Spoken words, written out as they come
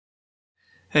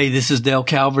Hey, this is Dale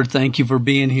Calvert. Thank you for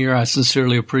being here. I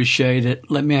sincerely appreciate it.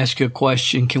 Let me ask you a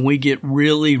question. Can we get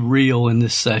really real in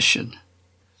this session?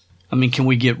 Can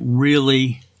we get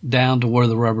really down to where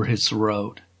the rubber hits the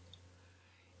road?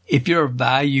 If you're a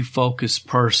value-focused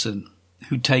person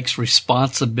who takes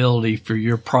responsibility for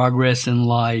your progress in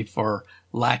life or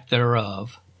lack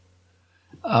thereof,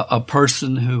 a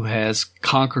person who has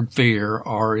conquered fear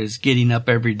or is getting up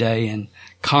every day and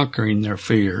conquering their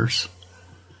fears,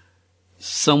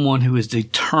 someone who is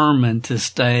determined to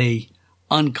stay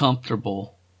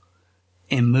uncomfortable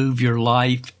and move your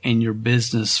life and your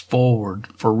business forward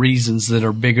for reasons that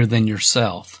are bigger than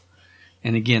yourself.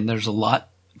 And again, there's a lot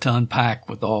to unpack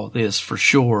with all this for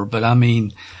sure, but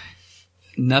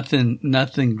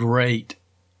nothing great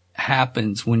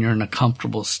happens when you're in a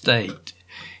comfortable state.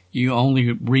 You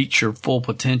only reach your full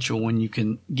potential when you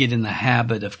can get in the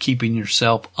habit of keeping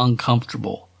yourself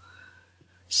uncomfortable.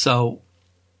 So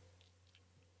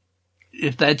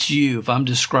if that's you, if I'm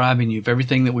describing you, if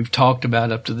everything that we've talked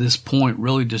about up to this point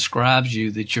really describes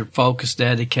you, that you're focused,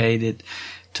 dedicated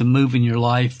to moving your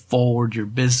life forward, your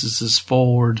businesses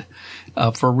forward,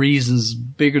 for reasons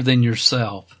bigger than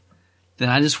yourself, then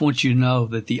I just want you to know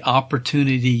that the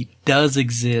opportunity does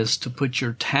exist to put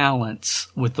your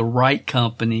talents with the right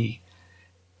company,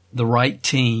 the right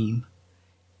team,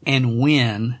 and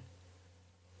win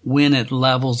at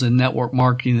levels in network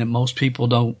marketing that most people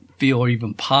don't feel are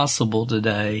even possible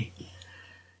today.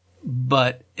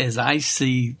 But as I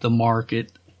see the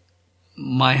market,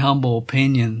 my humble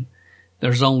opinion,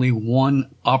 there's only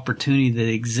one opportunity that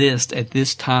exists at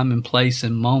this time and place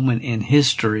and moment in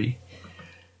history,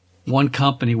 one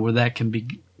company where that can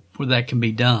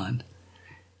be done.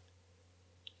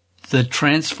 The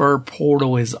transfer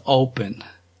portal is open.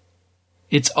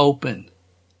 It's open.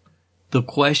 The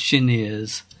question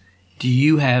is, do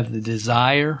you have the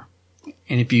desire?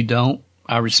 And if you don't,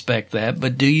 I respect that.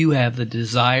 But do you have the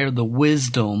desire, the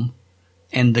wisdom,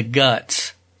 and the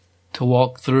guts to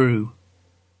walk through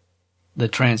the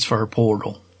transfer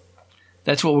portal?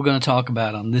 That's what we're going to talk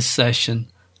about on this session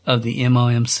of the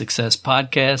MLM Success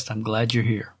Podcast. I'm glad you're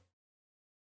here.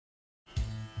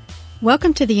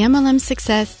 Welcome to the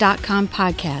MLMsuccess.com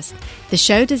podcast, the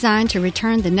show designed to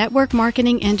return the network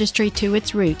marketing industry to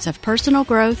its roots of personal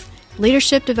growth,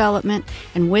 leadership development,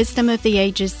 and wisdom of the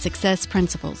ages success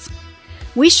principles.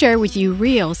 We share with you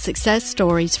real success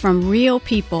stories from real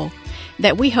people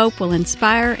that we hope will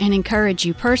inspire and encourage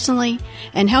you personally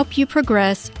and help you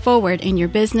progress forward in your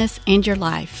business and your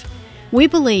life. We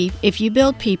believe if you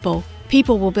build people,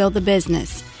 people will build the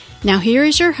business. Now here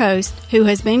is your host, who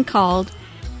has been called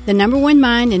the number one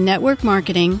mind in network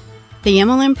marketing, the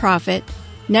MLM Prophet,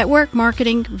 network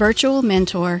marketing virtual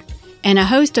mentor, and a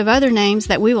host of other names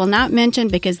that we will not mention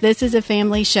because this is a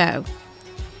family show.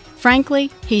 Frankly,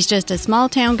 he's just a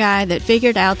small-town guy that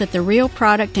figured out that the real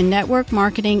product in network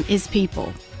marketing is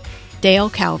people. Dale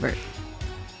Calvert.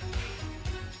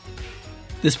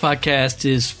 This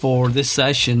podcast this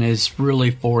session is really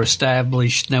for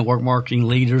established network marketing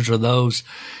leaders or those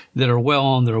that are well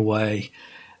on their way.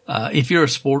 If you're a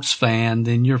sports fan,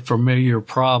 then you're familiar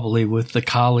probably with the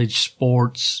college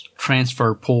sports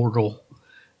transfer portal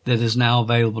that is now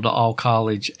available to all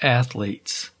college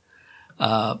athletes.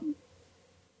 In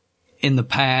the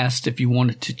past, if you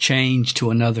wanted to change to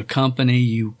another company,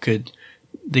 you could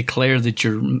declare that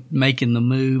you're making the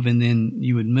move, and then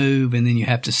you would move, and then you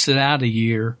have to sit out a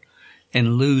year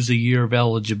and lose a year of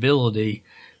eligibility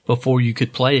before you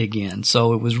could play again.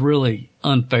 So it was really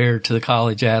unfair to the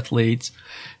college athletes,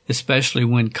 especially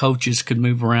when coaches could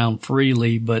move around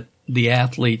freely, but the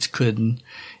athletes couldn't.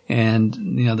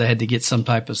 And, they had to get some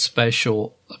type of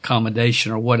special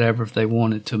accommodation or whatever if they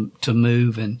wanted to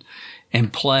move and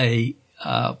play,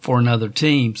 for another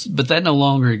team. But that no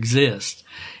longer exists.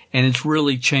 And it's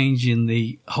really changing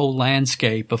the whole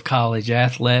landscape of college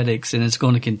athletics, and it's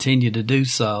going to continue to do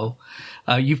so.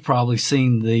 You've probably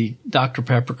seen the Dr.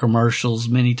 Pepper commercials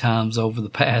many times over the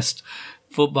past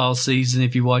football season,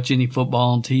 if you watch any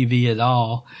football on TV at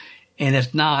all. And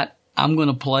if not, I'm going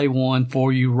to play one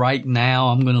for you right now.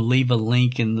 I'm going to leave a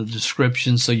link in the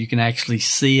description so you can actually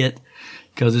see it,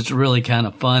 because it's really kind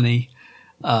of funny.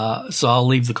 So I'll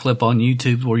leave the clip on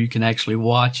YouTube where you can actually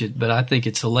watch it, but I think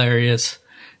it's hilarious.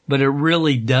 But it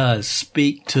really does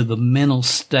speak to the mental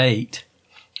state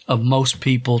of most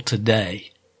people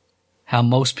today, how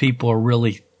most people are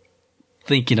really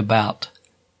thinking about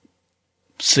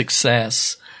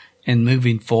success and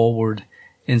moving forward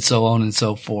and so on and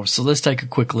so forth. So let's take a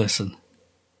quick listen.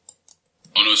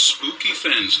 On a spooky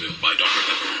Fansville by Dr.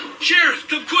 Pepper. Sheriff,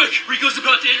 come quick! Rico's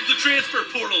about to enter the transfer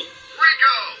portal.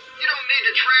 Rico, You don't need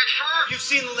to transfer. You've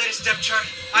seen the latest depth chart.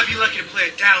 I'd be lucky to play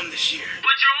it down this year.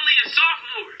 But you're only a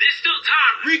sophomore. There's still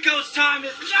time. Rico's time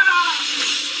is now!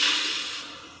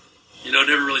 You know,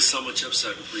 never really saw much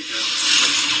upside with Rico.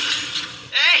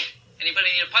 Hey, anybody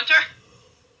need a punter?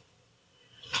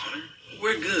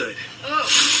 We're good. Oh,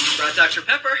 brought Dr.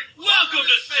 Pepper. Welcome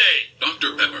to state.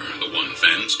 Dr. Pepper, the one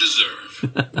fans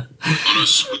deserve. On a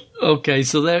spooky. Okay,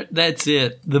 so that's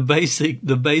it. The basic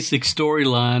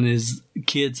storyline is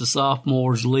kid's a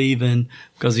sophomore's leaving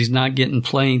because he's not getting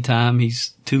playing time.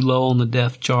 He's too low on the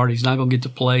depth chart. He's not going to get to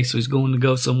play, so he's going to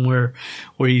go somewhere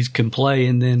where he can play.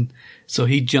 And then so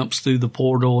he jumps through the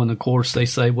portal, and of course they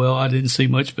say, well, I didn't see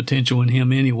much potential in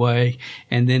him anyway.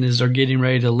 And then as they're getting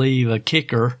ready to leave, a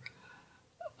kicker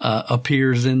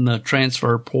appears in the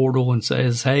transfer portal and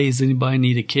says, hey, does anybody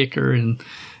need a kicker? And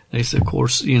they said, of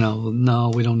course,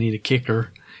 no, we don't need a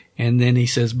kicker. And then he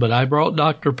says, but I brought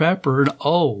Dr. Pepper. And,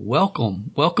 oh,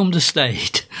 welcome to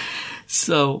state.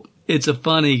 So it's a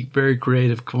funny, very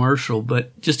creative commercial.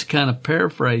 But just to kind of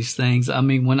paraphrase things, I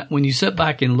mean, when you sit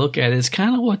back and look at it, it's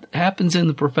kind of what happens in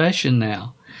the profession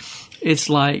now. It's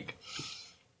like,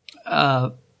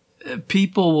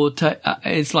 people will take,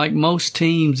 it's like most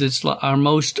teams, it's like, or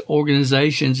most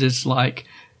organizations, it's like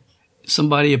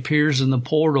somebody appears in the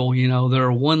portal, they're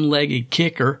a one-legged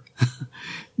kicker,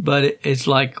 but it's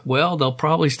like, well, they'll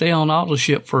probably stay on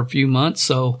autoship for a few months.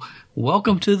 So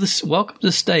welcome to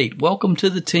state, welcome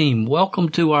to the team, welcome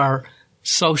to our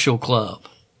social club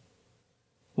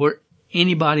where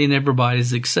anybody and everybody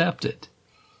is accepted.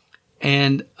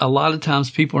 And a lot of times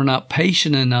people are not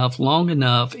patient enough, long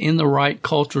enough in the right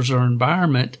cultures or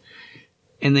environment,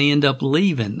 and they end up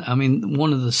leaving. I mean,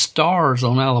 one of the stars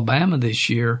on Alabama this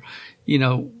year,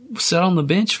 sat on the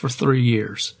bench for 3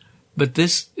 years, but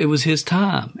it was his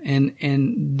time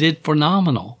and did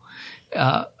phenomenal.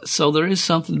 So there is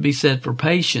something to be said for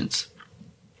patience.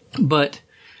 But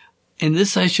in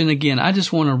this session, again, I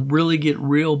just want to really get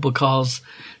real because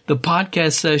the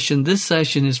podcast session, this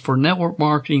session is for network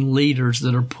marketing leaders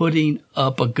that are putting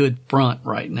up a good front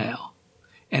right now.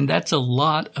 And that's a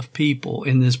lot of people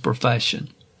in this profession.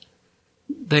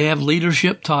 They have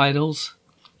leadership titles.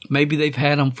 Maybe they've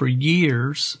had them for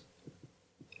years,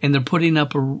 and they're putting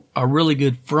up a really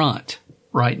good front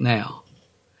right now.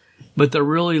 But they're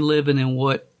really living in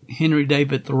what Henry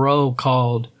David Thoreau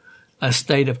called a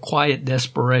state of quiet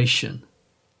desperation.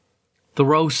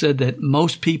 Thoreau said that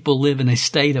most people live in a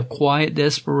state of quiet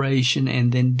desperation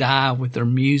and then die with their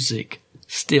music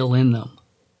still in them.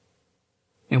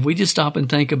 If we just stop and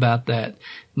think about that,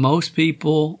 most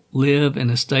people live in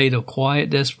a state of quiet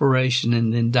desperation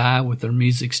and then die with their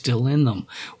music still in them.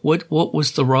 What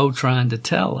was Thoreau trying to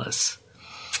tell us?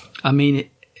 I mean,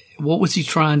 what was he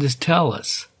trying to tell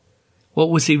us? What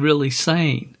was he really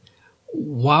saying?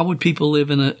 Why would people live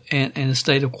in a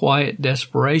state of quiet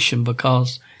desperation?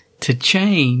 Because to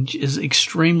change is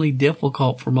extremely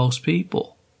difficult for most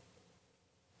people.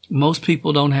 Most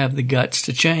people don't have the guts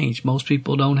to change. Most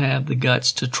people don't have the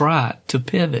guts to try, to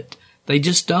pivot. They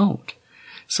just don't.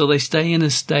 So they stay in a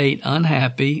state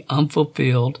unhappy,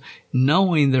 unfulfilled,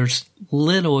 knowing there's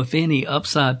little, if any,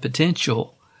 upside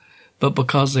potential. But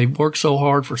because they've worked so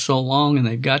hard for so long and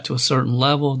they've got to a certain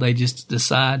level, they just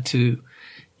decide to,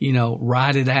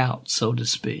 ride it out, so to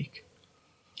speak.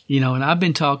 And I've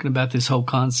been talking about this whole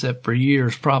concept for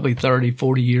years. Probably 30,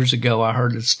 40 years ago, I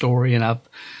heard the story, and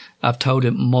I've told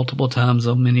it multiple times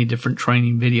on many different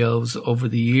training videos over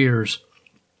the years.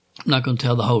 I'm not going to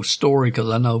tell the whole story because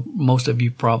I know most of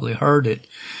you probably heard it,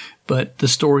 but the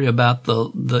story about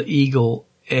the eagle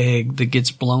egg that gets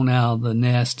blown out of the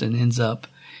nest and ends up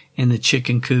in the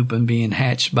chicken coop and being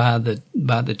hatched by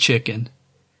the chickens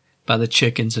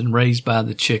and raised by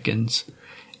the chickens.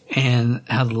 And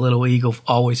how the little eagle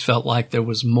always felt like there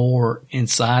was more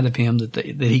inside of him that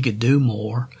he could do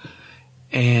more.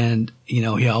 And, he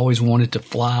always wanted to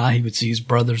fly. He would see his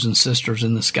brothers and sisters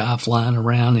in the sky flying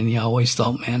around, and he always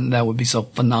thought, man, that would be so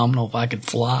phenomenal if I could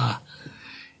fly.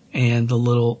 And the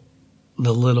little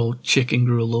chicken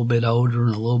grew a little bit older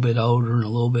and a little bit older and a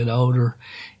little bit older,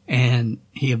 and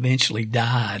he eventually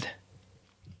died.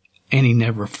 And he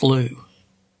never flew.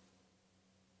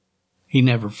 He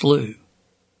never flew.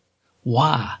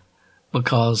 Why?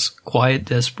 Because quiet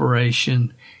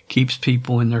desperation keeps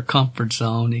people in their comfort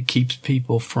zone. It keeps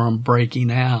people from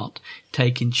breaking out,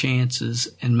 taking chances,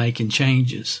 and making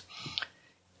changes.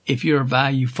 If you're a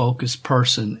value-focused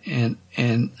person, and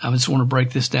I just want to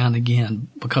break this down again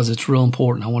because it's real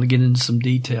important. I want to get into some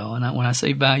detail. And when I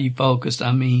say value-focused,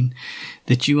 I mean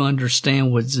that you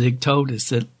understand what Zig told us,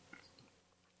 that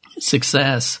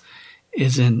success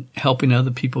is in helping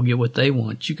other people get what they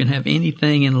want. You can have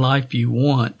anything in life you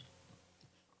want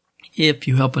if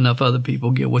you help enough other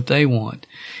people get what they want.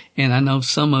 And I know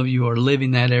some of you are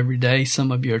living that every day.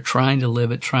 Some of you are trying to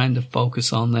live it, trying to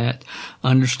focus on that.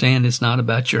 Understand it's not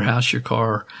about your house, your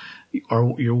car,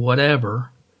 or your whatever,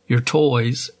 your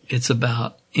toys. It's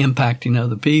about impacting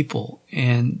other people.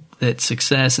 And that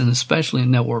success, and especially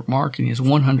in network marketing, is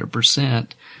 100%.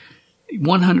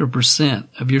 100%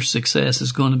 of your success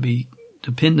is going to be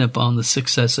dependent upon the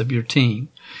success of your team.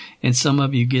 And some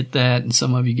of you get that, and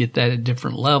some of you get that at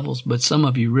different levels, but some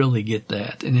of you really get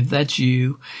that. And if that's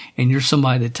you, and you're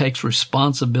somebody that takes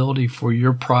responsibility for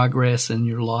your progress in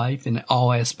your life, in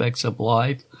all aspects of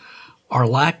life, or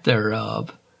lack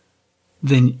thereof,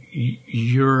 then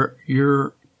you're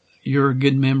a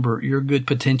good member, you're a good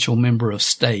potential member of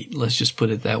state. Let's just put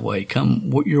it that way.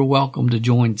 You're welcome to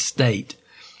join State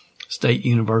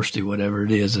University, whatever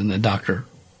it is, in the Dr.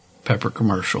 Pepper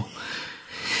commercial.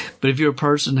 But if you're a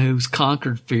person who's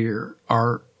conquered fear,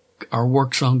 or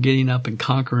works on getting up and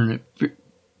conquering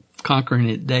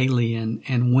it daily,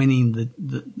 and winning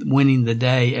the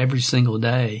day every single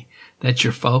day, that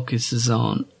your focus is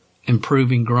on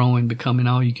improving, growing, becoming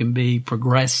all you can be,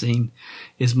 progressing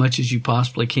as much as you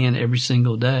possibly can every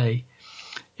single day.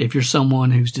 If you're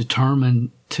someone who's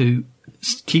determined to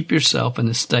keep yourself in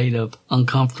a state of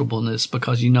uncomfortableness,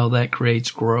 because you know that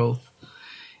creates growth,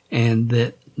 and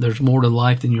that there's more to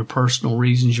life than your personal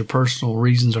reasons. Your personal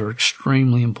reasons are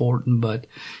extremely important, but,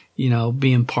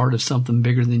 being part of something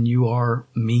bigger than you are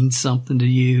means something to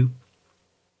you.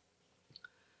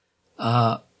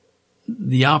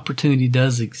 The opportunity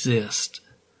does exist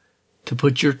to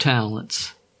put your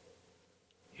talents.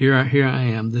 Here I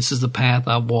am. This is the path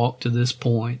I've walked to this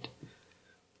point.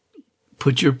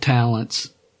 Put your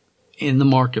talents in the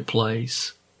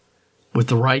marketplace with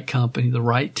the right company, the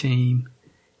right team.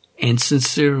 And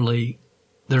sincerely,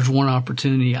 there's one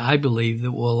opportunity, I believe,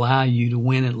 that will allow you to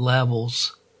win at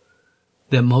levels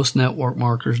that most network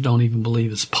marketers don't even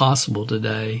believe is possible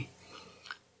today.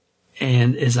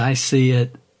 And as I see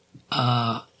it,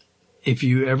 if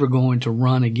you're ever going to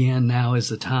run again, now is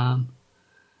the time.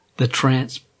 The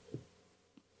transfer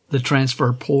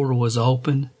portal is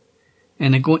open.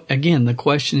 And again, the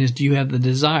question is, do you have the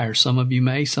desire? Some of you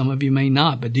may, some of you may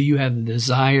not, but do you have the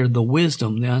desire, the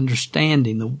wisdom, the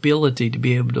understanding, the ability to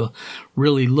be able to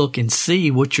really look and see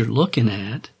what you're looking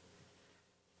at,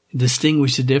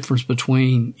 distinguish the difference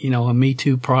between, a Me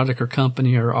Too product or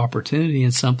company or opportunity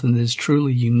and something that's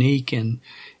truly unique and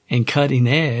cutting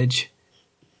edge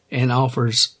and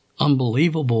offers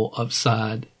unbelievable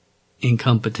upside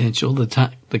income potential, the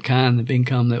kind of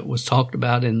income that was talked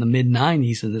about in the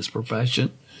mid-90s in this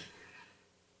profession?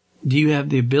 Do you have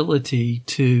the ability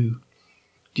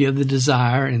do you have the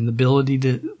desire and the ability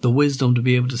the wisdom to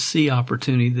be able to see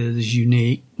opportunity that is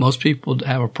unique? Most people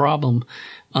have a problem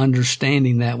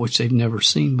understanding that which they've never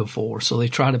seen before. So they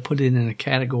try to put it in a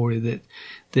category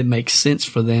that makes sense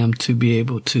for them to be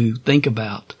able to think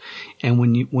about. And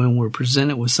when we're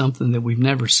presented with something that we've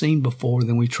never seen before,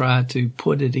 then we try to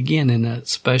put it again in a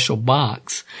special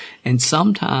box. And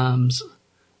sometimes,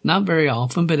 not very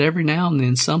often, but every now and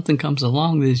then something comes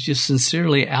along that is just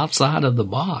sincerely outside of the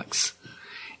box.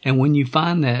 And when you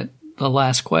find that, the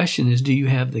last question is, do you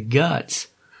have the guts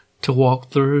to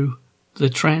walk through the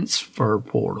transfer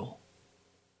portal?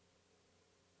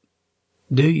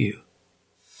 Do you?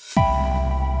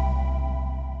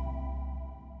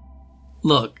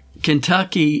 Look,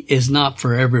 Kentucky is not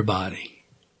for everybody.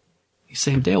 You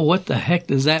say, Dale, what the heck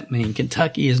does that mean?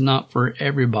 Kentucky is not for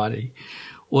everybody.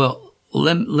 Well,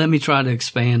 let me try to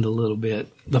expand a little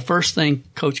bit. The first thing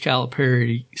Coach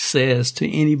Calipari says to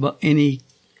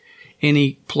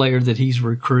any player that he's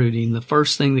recruiting, the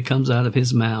first thing that comes out of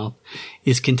his mouth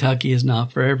is Kentucky is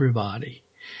not for everybody.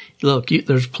 Look,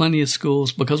 there's plenty of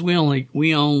schools, because we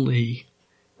only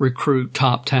recruit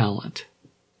top talent.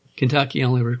 Kentucky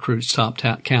only recruits top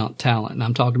talent, and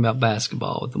I'm talking about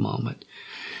basketball at the moment.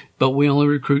 But we only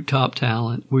recruit top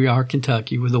talent. We are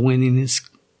Kentucky. We're the winningest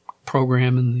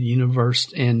program in the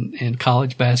universe and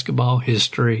college basketball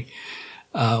history.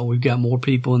 We've got more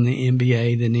people in the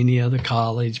NBA than any other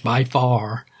college by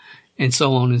far, and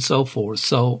so on and so forth.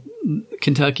 So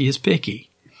Kentucky is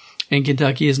picky, and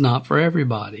Kentucky is not for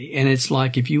everybody. And it's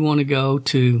like if you want to go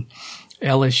to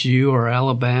LSU or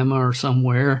Alabama or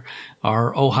somewhere,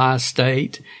 or Ohio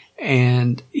State,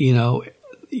 and,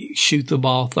 shoot the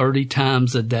ball 30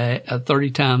 times a day,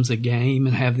 30 times a game,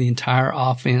 and have the entire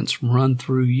offense run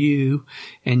through you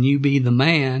and you be the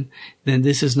man, then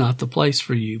this is not the place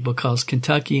for you, because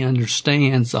Kentucky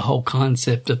understands the whole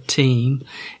concept of team,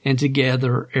 and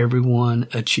together everyone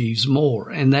achieves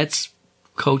more. And that's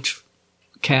Coach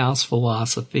Cal's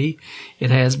philosophy.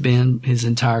 It has been his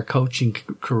entire coaching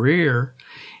career.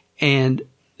 And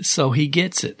so he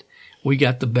gets it. We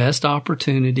got the best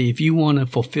opportunity. If you want to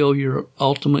fulfill your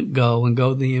ultimate goal and go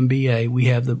to the NBA,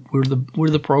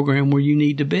 we're the program where you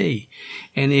need to be.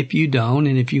 And if you don't,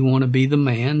 and if you want to be the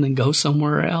man, then go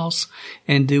somewhere else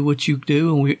and do what you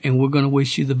do. And we're going to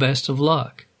wish you the best of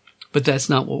luck. But that's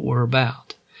not what we're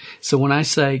about. So when I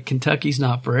say Kentucky's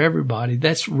not for everybody,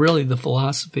 that's really the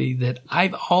philosophy that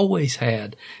I've always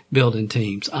had building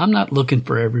teams. I'm not looking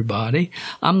for everybody.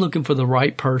 I'm looking for the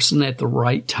right person at the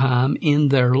right time in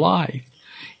their life.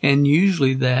 And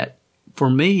usually that, for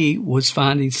me, was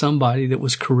finding somebody that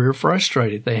was career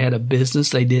frustrated. They had a business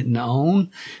they didn't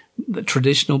own, the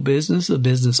traditional business. The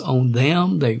business owned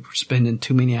them. They were spending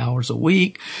too many hours a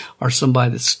week, or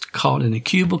somebody that's caught in a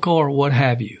cubicle or what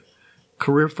have you.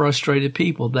 Career frustrated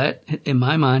people. That, in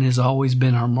my mind, has always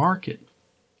been our market.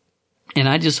 And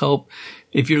I just hope,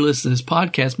 if you're listening to this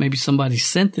podcast, maybe somebody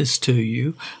sent this to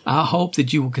you. I hope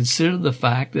that you will consider the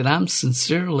fact that I'm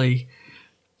sincerely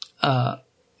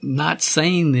not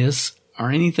saying this or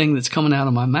anything that's coming out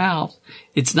of my mouth.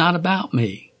 It's not about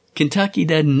me. Kentucky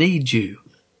doesn't need you.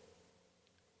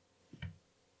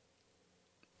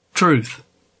 Truth.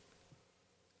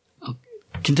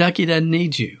 Kentucky doesn't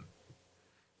need you.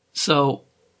 So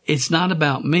it's not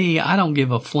about me. I don't give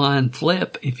a flying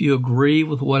flip if you agree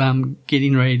with what I'm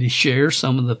getting ready to share,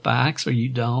 some of the facts, or you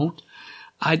don't.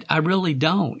 I really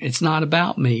don't. It's not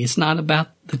about me. It's not about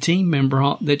the team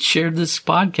member that shared this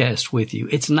podcast with you.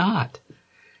 It's not.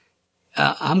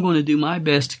 I'm going to do my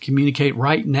best to communicate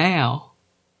right now.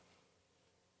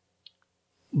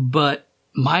 But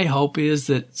my hope is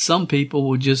that some people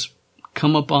will just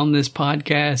come up on this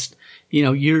podcast,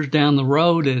 years down the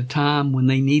road at a time when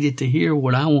they needed to hear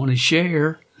what I want to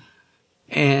share,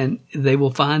 and they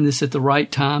will find this at the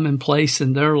right time and place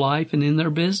in their life and in their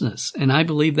business. And I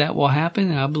believe that will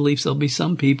happen. And I believe there'll be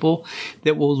some people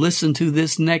that will listen to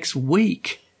this next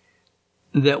week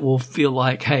that will feel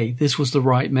like, hey, this was the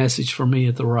right message for me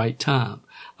at the right time.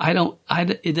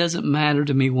 It doesn't matter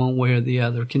to me one way or the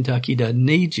other. Kentucky doesn't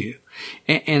need you.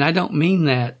 And I don't mean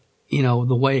that,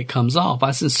 the way it comes off.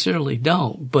 I sincerely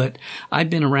don't, but I've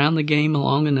been around the game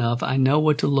long enough. I know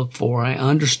what to look for. I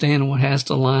understand what has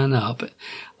to line up.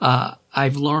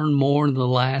 I've learned more in the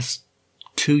last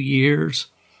 2 years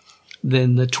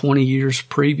than the 20 years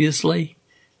previously,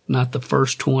 not the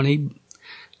first 20.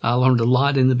 I learned a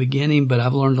lot in the beginning, but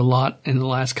I've learned a lot in the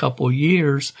last couple of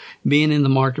years being in the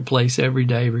marketplace every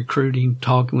day, recruiting,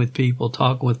 talking with people,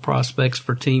 talking with prospects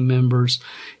for team members,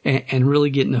 and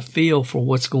really getting a feel for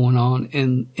what's going on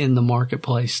in the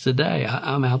marketplace today.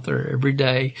 I'm out there every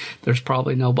day. There's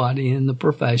probably nobody in the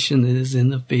profession that is in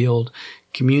the field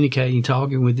communicating,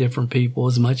 talking with different people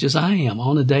as much as I am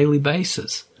on a daily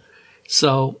basis.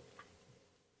 So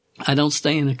I don't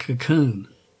stay in a cocoon.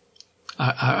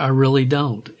 I really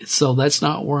don't. So that's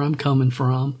not where I'm coming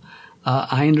from.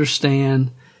 I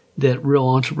understand that real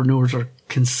entrepreneurs are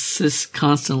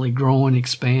constantly growing,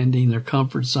 expanding their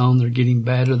comfort zone. They're getting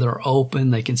better. They're open.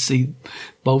 They can see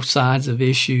both sides of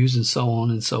issues and so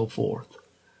on and so forth.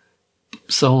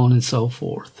 So on and so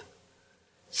forth.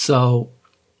 So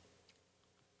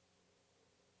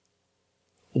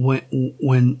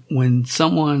when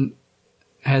someone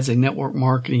has a network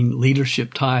marketing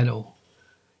leadership title,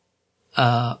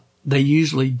 they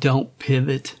usually don't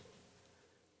pivot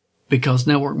because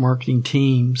network marketing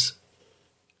teams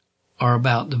are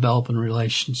about developing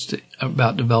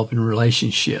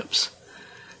relationships.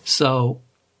 So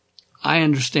I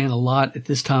understand a lot at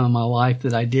this time in my life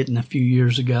that I didn't a few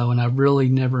years ago, and I really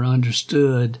never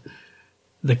understood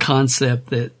the concept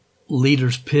that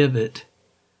leaders pivot,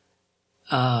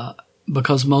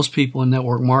 because most people in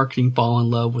network marketing fall in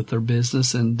love with their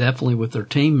business and definitely with their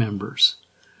team members.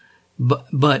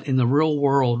 But in the real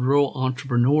world, real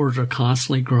entrepreneurs are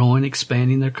constantly growing,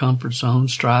 expanding their comfort zone,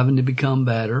 striving to become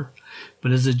better.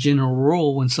 But as a general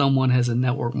rule, when someone has a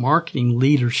network marketing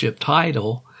leadership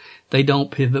title, they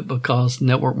don't pivot because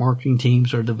network marketing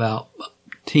teams are about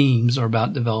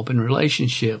developing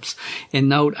relationships. And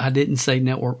note, I didn't say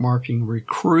network marketing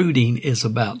recruiting is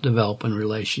about developing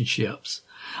relationships.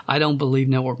 I don't believe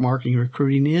network marketing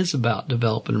recruiting is about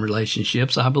developing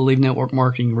relationships. I believe network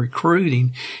marketing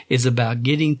recruiting is about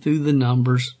getting through the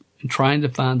numbers and trying to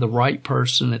find the right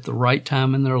person at the right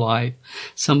time in their life,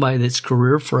 somebody that's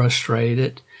career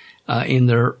frustrated in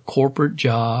their corporate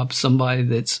job, somebody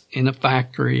that's in a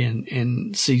factory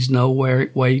and sees no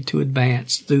way to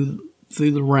advance through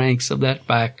through the ranks of that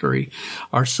factory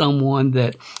are someone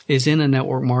that is in a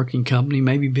network marketing company,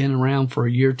 maybe been around for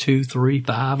a year, 2, 3,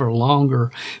 5 or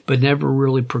longer, but never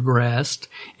really progressed.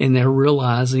 And they're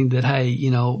realizing that, hey,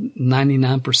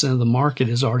 99% of the market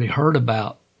has already heard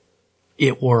about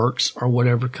It Works or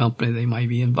whatever company they may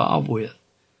be involved with.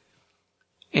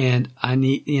 And I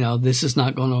need, this is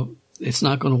not going to, it's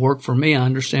not going to work for me. I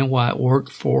understand why it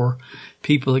worked for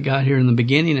people that got here in the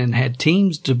beginning and had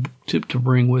teams to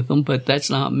bring with them, but that's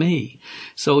not me.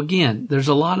 So again, there's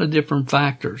a lot of different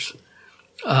factors.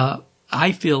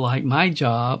 I feel like my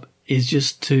job is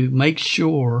just to make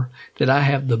sure that I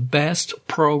have the best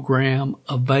program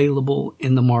available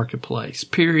in the marketplace,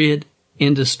 period,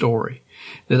 end of story,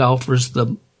 that offers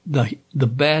the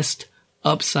best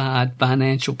upside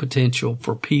financial potential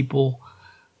for people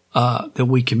that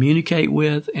we communicate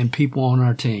with and people on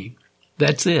our team.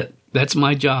 That's it. That's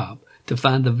my job, to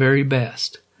find the very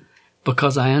best.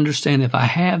 Because I understand if I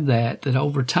have that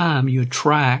over time you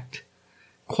attract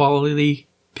quality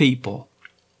people,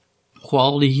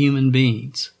 quality human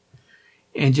beings.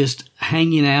 And just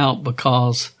hanging out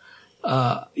because,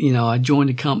 I joined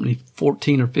a company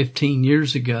 14 or 15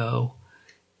 years ago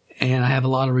and I have a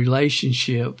lot of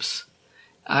relationships.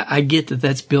 I get that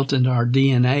that's built into our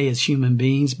DNA as human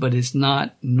beings, but it's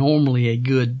not normally a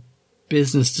good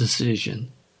business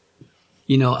decision.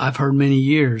 I've heard many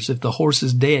years, if the horse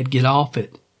is dead, get off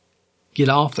it. Get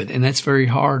off it. And that's very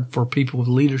hard for people with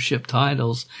leadership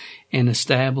titles and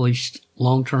established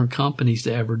long-term companies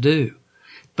to ever do.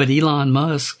 But Elon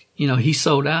Musk, he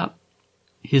sold out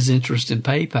his interest in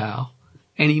PayPal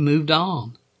and he moved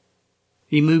on.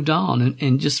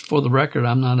 And just for the record,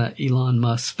 I'm not an Elon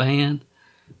Musk fan,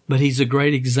 but he's a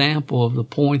great example of the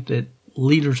point that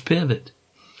leaders pivot.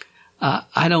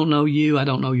 I don't know you. I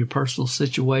don't know your personal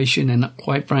situation. And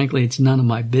quite frankly, it's none of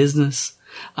my business.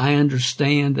 I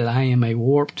understand that I am a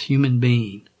warped human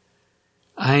being.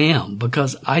 I am,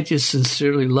 because I just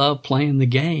sincerely love playing the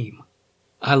game.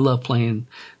 I love playing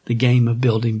the game of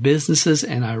building businesses,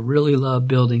 and I really love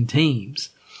building teams.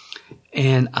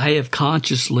 And I have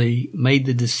consciously made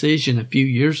the decision a few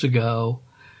years ago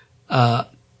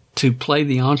to play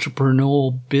the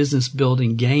entrepreneurial business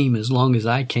building game as long as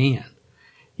I can.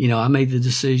 I made the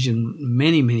decision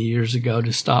many, many years ago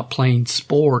to stop playing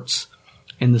sports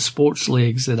in the sports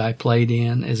leagues that I played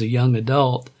in as a young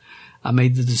adult. I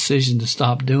made the decision to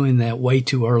stop doing that way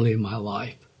too early in my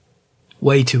life.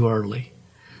 Way too early.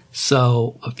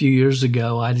 So a few years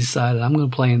ago, I decided I'm going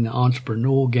to play in the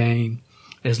entrepreneurial game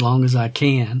as long as I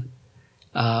can,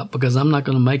 because I'm not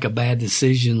going to make a bad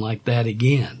decision like that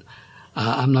again.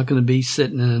 I'm not going to be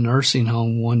sitting in a nursing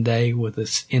home one day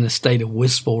in a state of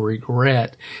wistful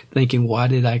regret, thinking, why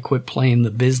did I quit playing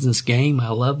the business game? I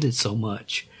loved it so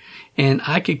much. And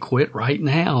I could quit right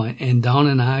now, and Dawn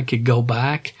and I could go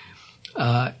back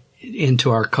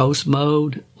into our coast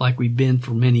mode like we've been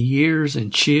for many years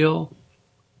and chill.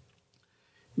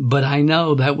 But I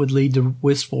know that would lead to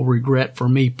wistful regret for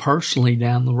me personally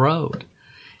down the road.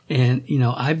 And,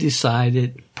 I've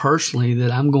decided personally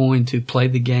that I'm going to play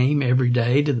the game every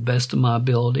day to the best of my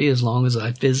ability as long as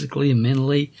I physically and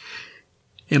mentally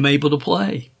am able to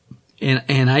play.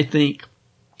 And I think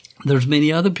there's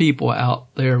many other people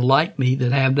out there like me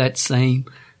that have that same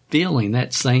feeling,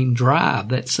 that same drive,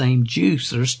 that same juice.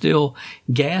 There's still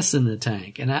gas in the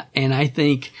tank. And I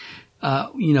think,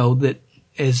 that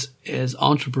as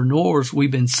entrepreneurs,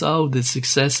 we've been sold that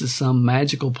success is some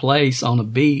magical place on a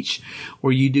beach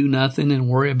where you do nothing and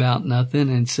worry about nothing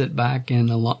and sit back in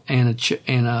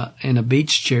a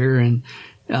beach chair and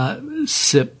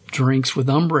sip drinks with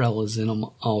umbrellas in them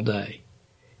all day.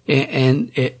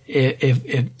 And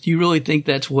if you really think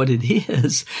that's what it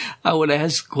is, I would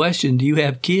ask the question: do you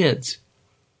have kids?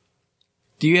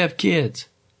 Do you have kids?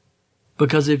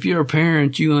 Because if you're a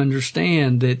parent, you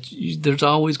understand that there's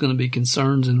always going to be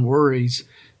concerns and worries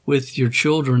with your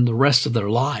children the rest of their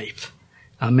life.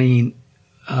 I mean,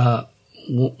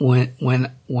 when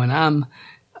I'm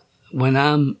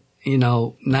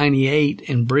 98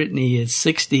 and Brittany is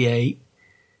 68,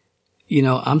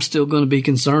 I'm still going to be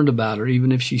concerned about her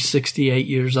even if she's 68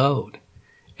 years old.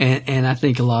 And I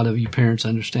think a lot of you parents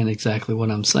understand exactly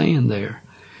what I'm saying there.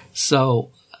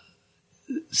 So,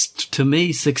 to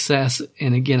me, success,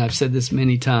 and again, I've said this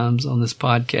many times on this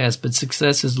podcast, but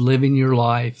success is living your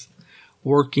life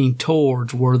working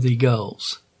towards worthy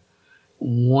goals.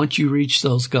 Once you reach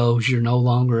those goals, you're no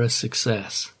longer a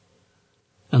success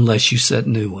unless you set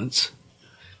new ones.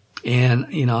 And,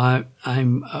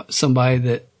 I'm somebody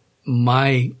that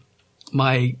my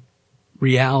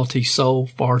reality so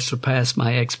far surpassed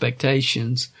my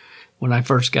expectations when I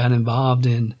first got involved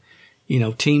in,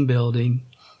 team building.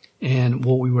 and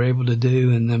what we were able to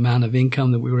do and the amount of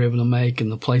income that we were able to make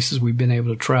and the places we've been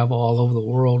able to travel all over the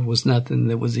world was nothing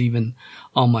that was even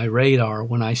on my radar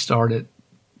when I started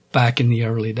back in the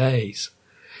early days.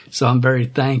 So I'm very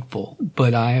thankful,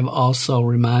 but I have also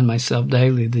remind myself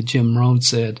daily that Jim Rohn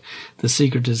said the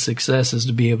secret to success is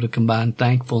to be able to combine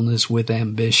thankfulness with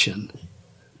ambition.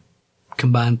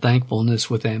 Combine thankfulness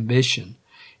with ambition.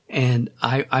 And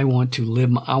I want to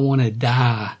live, I want to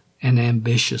die an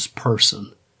ambitious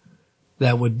person.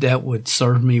 That would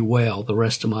serve me well the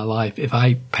rest of my life if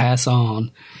I pass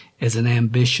on as an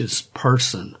ambitious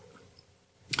person.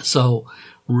 So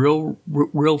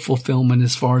real fulfillment,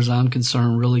 as far as I'm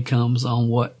concerned, really comes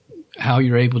on how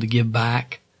you're able to give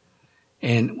back.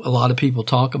 And a lot of people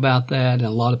talk about that, and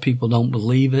a lot of people don't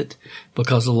believe it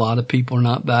because a lot of people are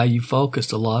not value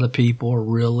focused. A lot of people are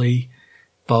really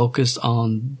focused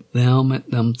on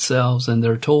themselves and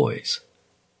their toys.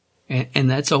 And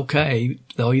that's okay.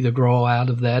 They'll either grow out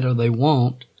of that or they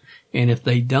won't. And if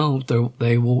they don't,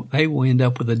 they will end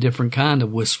up with a different kind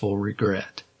of wistful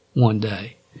regret one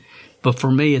day. But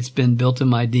for me, it's been built in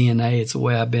my DNA. It's the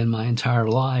way I've been my entire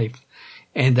life.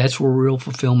 And that's where real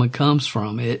fulfillment comes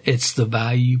from. It's the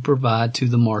value you provide to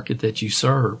the market that you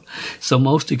serve. So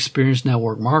most experienced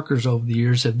network marketers over the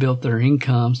years have built their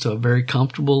incomes to a very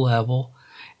comfortable level.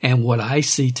 And what I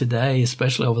see today,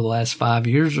 especially over the last 5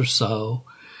 years or so,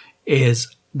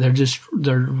 is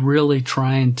they're really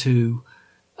trying to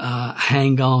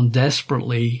hang on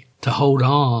desperately to hold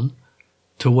on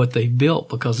to what they've built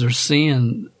because they're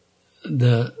seeing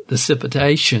the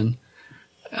dissipation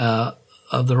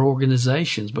of their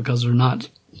organizations because they're not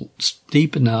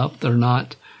deep enough. They're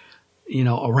not,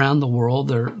 around the world.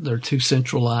 They're too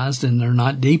centralized and they're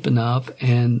not deep enough.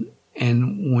 And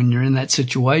when you're in that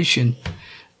situation,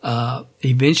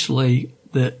 eventually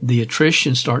the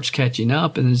attrition starts catching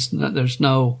up, and there's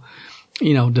no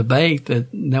debate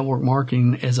that network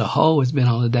marketing as a whole has been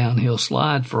on a downhill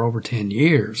slide for over 10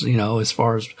 years, as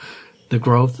far as the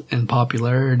growth and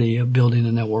popularity of building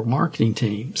a network marketing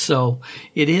team. So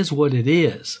it is what it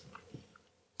is.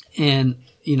 And,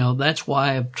 that's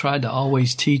why I've tried to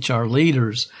always teach our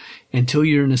leaders until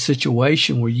you're in a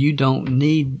situation where you don't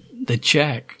need the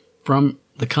check from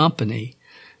the company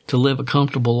to live a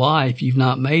comfortable life, you've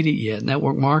not made it yet.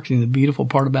 Network marketing, the beautiful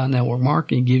part about network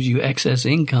marketing, gives you excess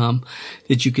income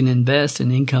that you can invest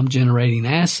in income generating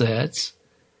assets,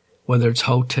 whether it's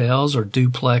hotels or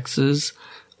duplexes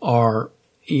or,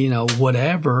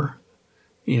 whatever,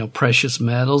 precious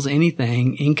metals,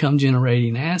 anything, income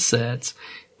generating assets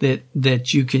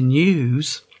that you can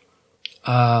use,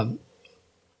 to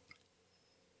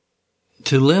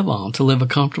live on, to live a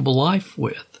comfortable life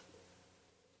with.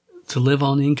 To live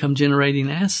on income generating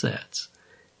assets.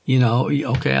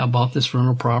 Okay, I bought this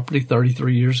rental property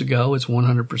 33 years ago. It's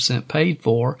 100% paid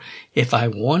for. If I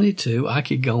wanted to, I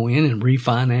could go in and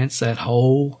refinance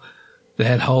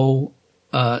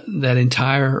that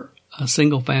entire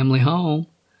single family home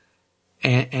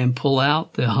and pull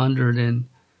out the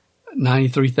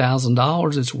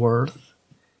 $193,000 it's worth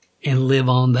and live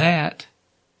on that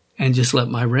and just let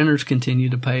my renters continue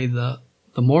to pay the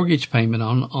mortgage payment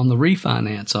on the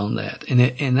refinance on that.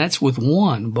 And that's with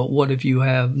one. But what if you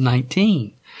have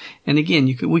 19? And again,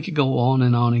 we could go on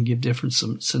and give different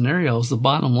scenarios. The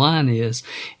bottom line is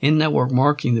in network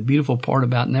marketing, the beautiful part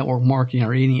about network marketing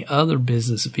or any other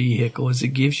business vehicle is it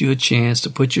gives you a chance to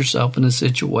put yourself in a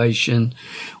situation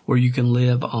where you can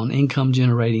live on income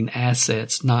generating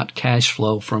assets, not cash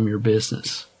flow from your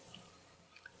business.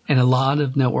 And a lot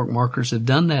of network marketers have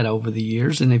done that over the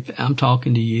years. And if I'm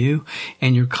talking to you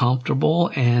and you're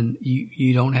comfortable and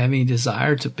you don't have any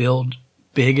desire to build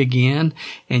big again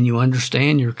and you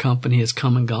understand your company has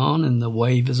come and gone and the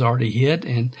wave has already hit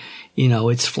and,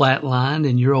 it's flatlined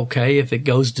and you're okay if it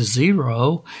goes to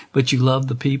zero, but you love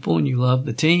the people and you love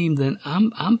the team, then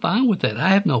I'm fine with that. I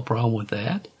have no problem with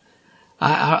that.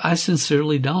 I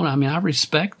sincerely don't. I mean, I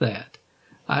respect that.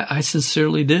 I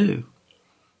sincerely do.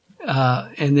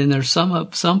 And then there's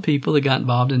some people that got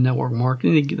involved in network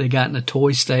marketing. They got in a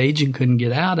toy stage and couldn't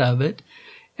get out of it.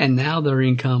 And now their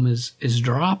income is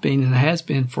dropping and has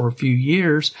been for a few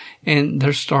years. And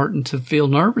they're starting to feel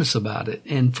nervous about it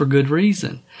and for good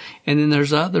reason. And then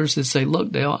there's others that say,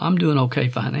 look, Dale, I'm doing okay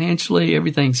financially.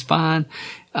 Everything's fine.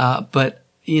 But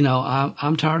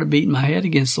I'm tired of beating my head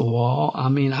against the wall. I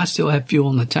mean, I still have fuel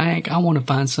in the tank. I want to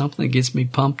find something that gets me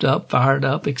pumped up, fired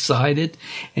up, excited,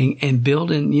 and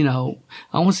building, I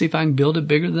want to see if I can build it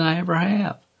bigger than I ever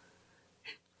have.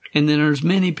 And then there's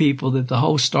many people that the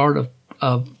whole start of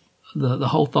the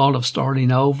whole thought of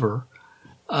starting over,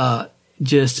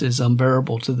 just is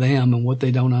unbearable to them. And what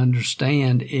they don't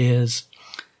understand is,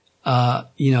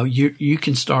 you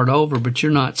can start over, but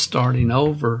you're not starting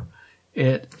over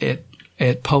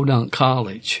at Podunk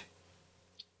College,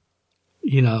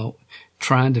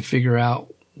 trying to figure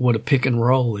out what a pick and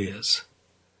roll is.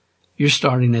 You're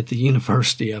starting at the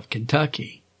University of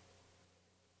Kentucky,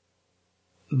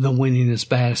 the winningest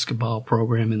basketball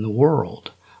program in the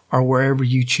world, or wherever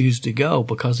you choose to go.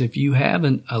 Because if you have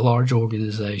a large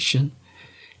organization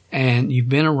and you've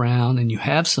been around and you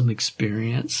have some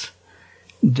experience,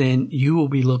 then you will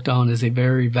be looked on as a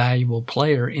very valuable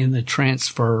player in the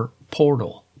transfer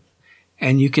portal.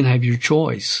 And you can have your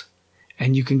choice.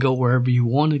 And you can go wherever you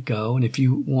want to go. And if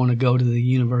you want to go to the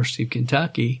University of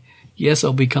Kentucky, yes,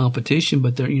 there'll be competition,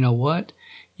 but there, you know what?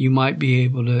 You might be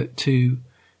able to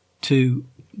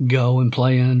go and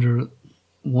play under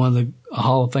one of a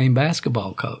Hall of Fame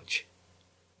basketball coach.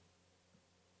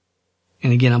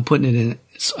 And again, I'm putting it in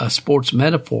a sports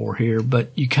metaphor here, but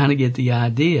you kind of get the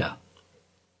idea.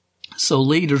 So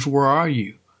leaders, where are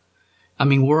you? I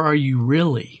mean, where are you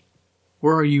really?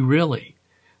 Where are you really?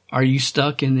 Are you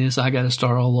stuck in this, I got to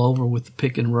start all over with the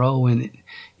pick and roll and,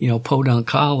 Podunk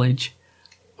College?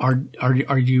 Are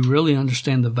you really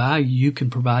understand the value you can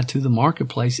provide to the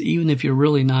marketplace, even if you're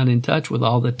really not in touch with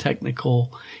all the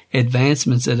technical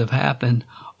advancements that have happened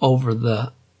over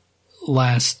the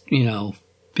last,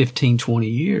 15, 20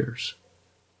 years?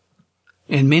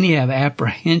 And many have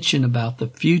apprehension about the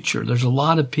future. There's a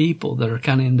lot of people that are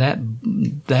kind of in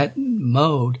that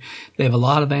mode. They have a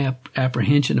lot of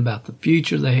apprehension about the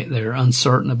future. They're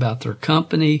uncertain about their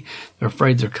company. They're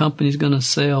afraid their company's going to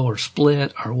sell or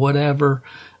split or whatever.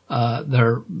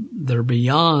 They're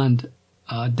beyond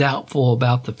doubtful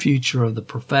about the future of the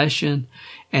profession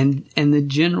and the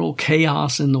general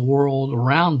chaos in the world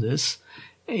around us.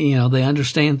 They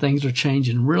understand things are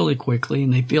changing really quickly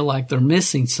and they feel like they're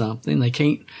missing something. They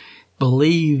can't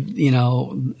believe,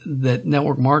 that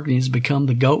network marketing has become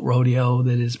the goat rodeo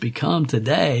that it's become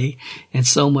today, and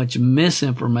so much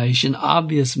misinformation,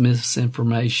 obvious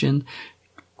misinformation,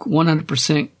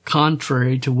 100%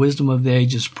 contrary to wisdom of the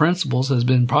ages principles has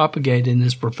been propagated in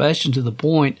this profession to the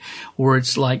point where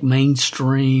it's like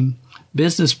mainstream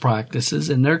business practices,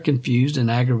 and they're confused and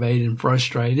aggravated and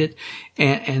frustrated.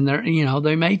 And they're,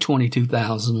 they made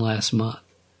 22,000 last month.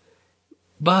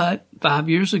 But 5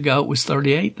 years ago, it was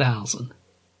 38,000.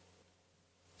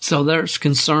 So there's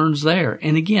concerns there.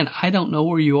 And again, I don't know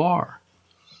where you are.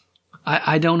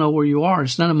 I don't know where you are.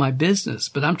 It's none of my business,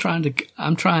 but I'm trying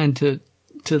to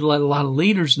let a lot of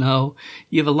leaders know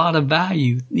you have a lot of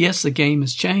value. Yes, the game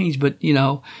has changed, but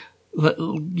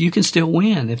you can still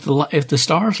win if the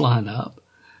stars line up.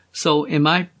 So in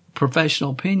my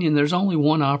professional opinion, there's only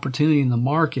one opportunity in the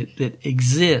market that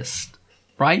exists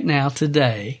right now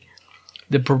today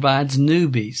that provides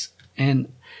newbies,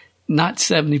 and not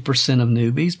 70% of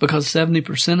newbies, because 70%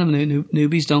 of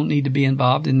newbies don't need to be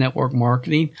involved in network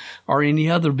marketing or any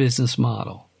other business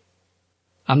model.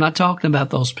 I'm not talking about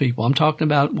those people. I'm talking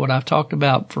about what I've talked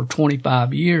about for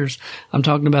 25 years. I'm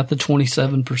talking about the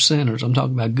 27%ers. I'm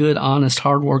talking about good, honest,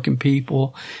 hardworking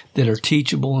people that are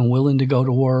teachable and willing to go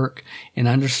to work and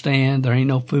understand there ain't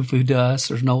no foo-foo dust.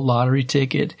 There's no lottery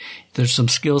ticket. There's some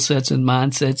skill sets and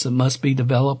mindsets that must be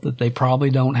developed that they probably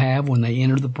don't have when they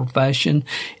enter the profession,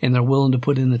 and they're willing to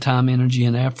put in the time, energy,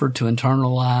 and effort to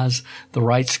internalize the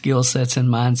right skill sets and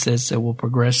mindsets that will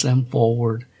progress them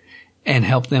forward and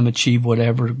help them achieve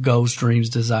whatever goals, dreams,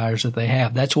 desires that they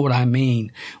have. That's what I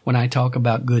mean when I talk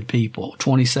about good people,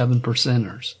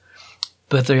 27%ers.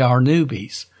 But they are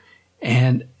newbies.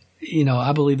 And,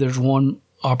 I believe there's one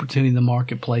opportunity in the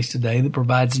marketplace today that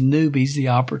provides newbies the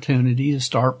opportunity to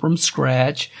start from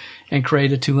scratch and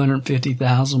create a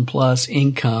 $250,000 plus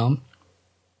income.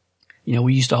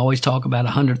 We used to always talk about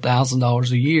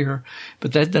 $100,000 a year,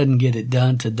 but that doesn't get it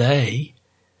done today.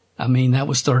 I mean, that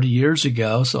was 30 years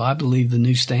ago, so I believe the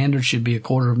new standard should be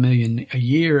 $250,000 a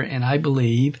year, and I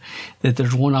believe that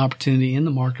there's one opportunity in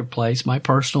the marketplace, my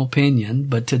personal opinion,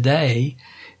 but today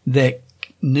that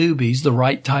newbies, the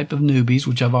right type of newbies,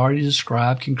 which I've already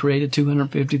described, can create a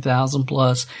 $250,000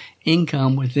 plus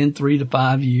income within 3 to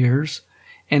 5 years,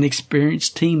 and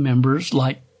experienced team members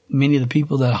like many of the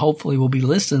people that hopefully will be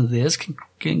listening to this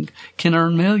can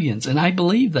earn millions, and I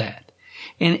believe that.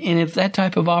 And if that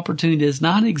type of opportunity does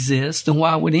not exist, then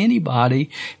why would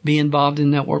anybody be involved in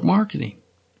network marketing?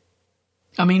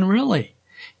 I mean, really,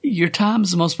 your time is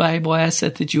the most valuable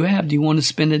asset that you have. Do you want to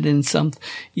spend it in some,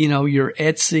 your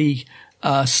Etsy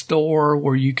store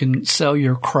where you can sell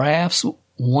your crafts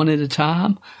one at a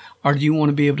time? Or do you want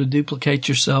to be able to duplicate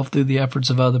yourself through the efforts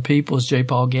of other people, as J.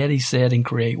 Paul Getty said, and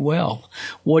create wealth?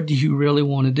 What do you really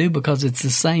want to do? Because it's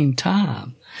the same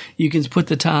time. You can put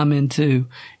the time into,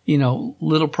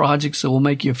 little projects that will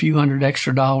make you a few $100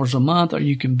 extra a month, or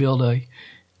you can build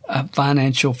a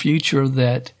financial future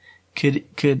that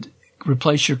could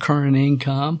replace your current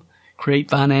income, create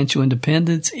financial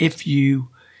independence if you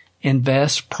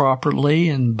invest properly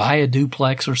and buy a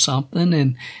duplex or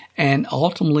something, and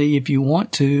ultimately, if you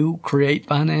want to, create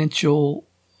financial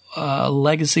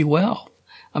legacy wealth.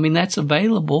 I mean, that's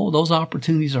available. Those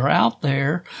opportunities are out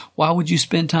there. Why would you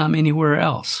spend time anywhere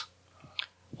else?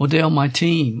 Well, Dale, my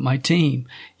team.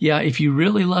 Yeah, if you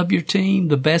really love your team,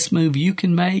 the best move you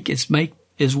can make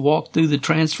is walk through the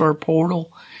transfer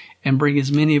portal and bring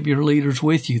as many of your leaders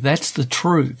with you. That's the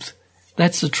truth.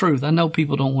 That's the truth. I know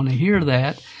people don't want to hear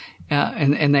that.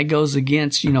 And that goes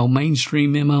against,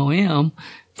 mainstream MLM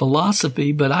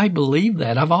philosophy, but I believe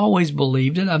that. I've always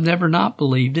believed it. I've never not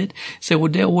believed it. Say,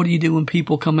 well, Dale, what do you do when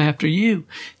people come after you?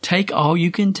 Take all you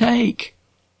can take.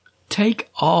 Take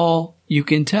all you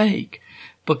can take.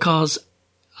 Because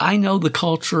I know the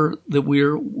culture that we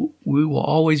will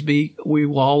always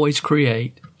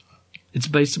create. It's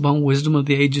based upon wisdom of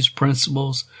the ages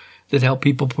principles that help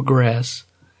people progress.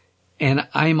 And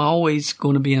I'm always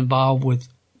going to be involved with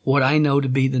what I know to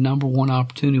be the number one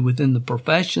opportunity within the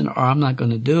profession, or I'm not going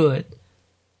to do it.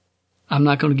 I'm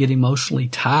not going to get emotionally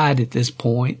tied at this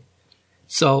point.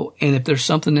 So, and if there's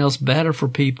something else better for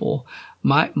people,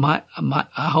 I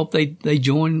hope they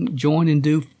join and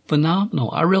do phenomenal.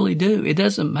 I really do. It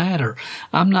doesn't matter.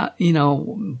 I'm not,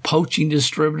 poaching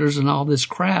distributors and all this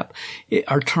crap. It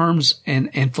are terms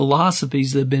and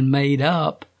philosophies that have been made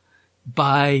up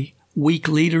by weak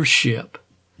leadership.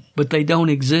 But they don't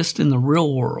exist in the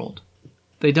real world.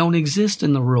 They don't exist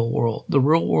in the real world. The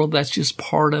real world, that's just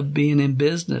part of being in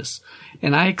business.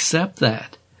 And I accept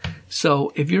that.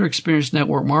 So if you're an experienced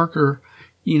network marketer,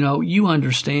 you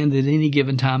understand that at any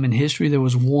given time in history, there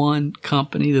was one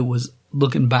company that was,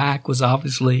 looking back, was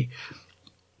obviously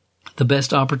the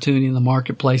best opportunity in the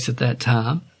marketplace at that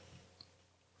time.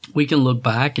 We can look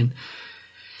back and,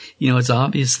 it's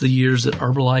obvious the years that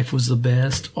Herbalife was the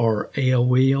best, or A.L.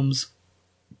 Williams,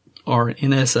 or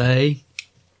NSA,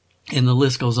 and the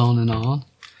list goes on and on.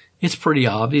 It's pretty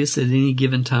obvious that at any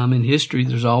given time in history,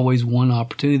 there's always one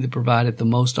opportunity that provided the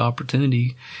most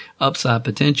opportunity, upside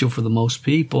potential for the most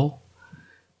people.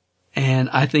 And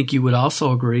I think you would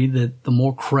also agree that the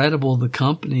more credible the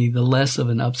company, the less of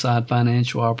an upside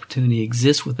financial opportunity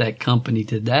exists with that company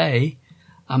today.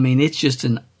 I mean, it's just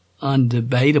an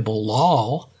undebatable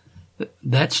law.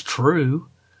 That's true.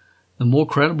 The more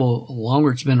credible, the longer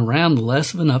it's been around, the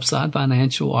less of an upside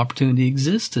financial opportunity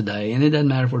exists today. And it doesn't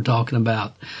matter if we're talking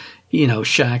about,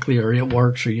 Shackley or It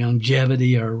Works or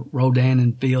Longevity or Rodan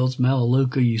and Fields,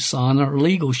 Melaleuca, USANA, or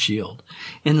Legal Shield.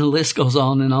 And the list goes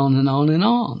on and on and on and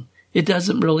on. It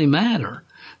doesn't really matter.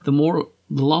 The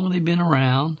longer they've been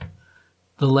around,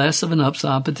 the less of an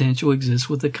upside potential exists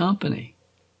with the company.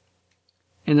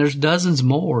 And there's dozens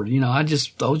more.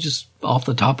 Those just off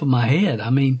the top of my head.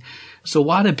 I mean, so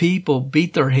why do people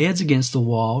beat their heads against the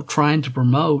wall trying to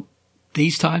promote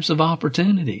these types of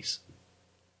opportunities?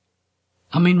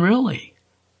 I mean, really,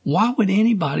 why would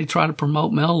anybody try to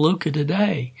promote Melaleuca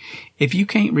today? If you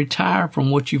can't retire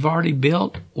from what you've already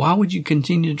built, why would you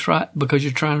continue to try? Because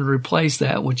you're trying to replace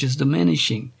that which is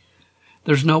diminishing.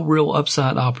 There's no real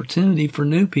upside opportunity for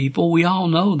new people. We all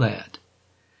know that.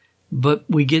 But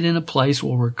we get in a place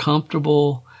where we're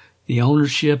comfortable. The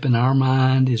ownership in our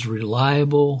mind is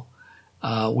reliable.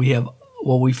 We have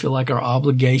what we feel like our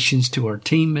obligations to our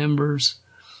team members.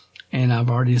 And I've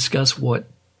already discussed what,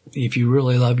 if you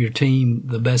really love your team,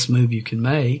 the best move you can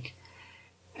make,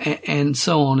 and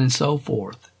so on and so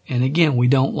forth. And again, we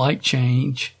don't like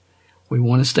change. We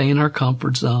want to stay in our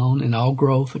comfort zone, and all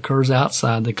growth occurs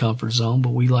outside the comfort zone,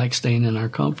 but we like staying in our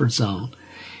comfort zone.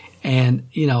 And,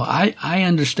 I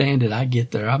understand it. I get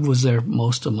there. I was there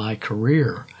most of my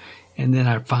career. And then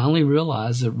I finally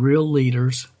realized that real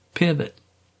leaders pivot.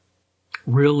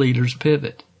 Real leaders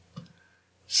pivot.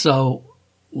 So,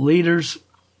 leaders,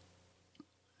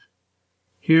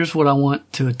 here's what I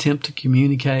want to attempt to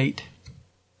communicate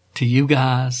to you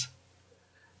guys.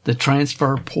 The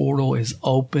transfer portal is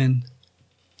open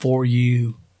for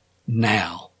you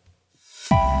now.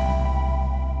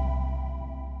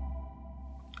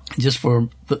 Just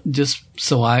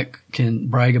so I can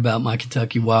brag about my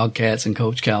Kentucky Wildcats and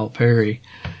Coach Calipari,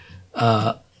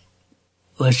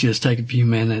 let's just take a few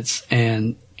minutes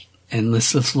and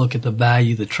let's look at the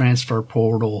value the transfer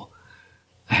portal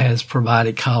has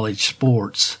provided college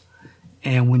sports.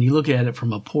 And when you look at it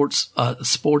from a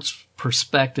sports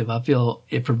perspective, I feel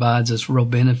it provides us real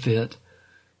benefit,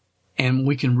 and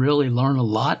we can really learn a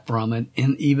lot from it,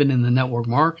 even in the network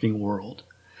marketing world.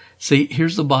 See,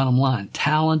 here's the bottom line.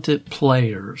 Talented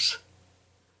players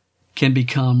can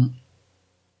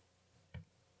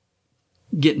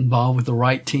get involved with the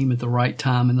right team at the right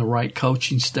time and the right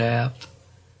coaching staff,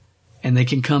 and they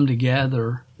can come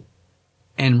together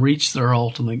and reach their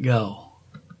ultimate goal.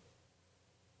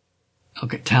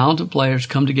 Okay, talented players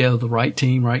come together with the right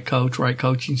team, right coach, right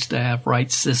coaching staff,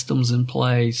 right systems in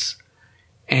place,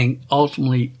 and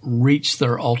ultimately reach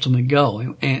their ultimate goal.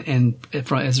 And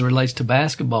as it relates to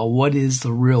basketball, what is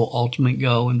the real ultimate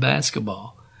goal in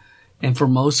basketball? And for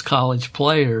most college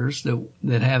players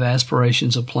that have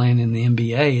aspirations of playing in the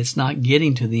NBA, it's not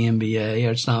getting to the NBA,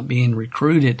 or it's not being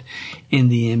recruited in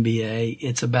the NBA.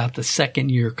 It's about the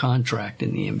second-year contract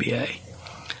in the NBA.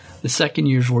 The second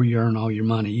year is where you earn all your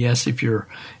money. Yes, if you're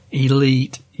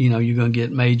elite, you're going to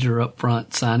get major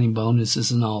upfront signing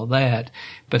bonuses and all that.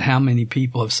 But how many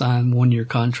people have signed one-year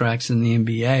contracts in the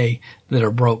NBA that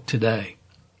are broke today?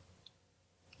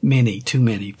 Many, too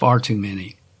many, far too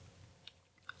many.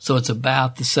 So it's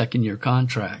about the second-year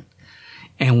contract.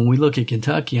 And when we look at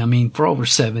Kentucky, for over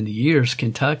 70 years,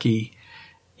 Kentucky,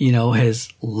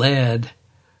 has led,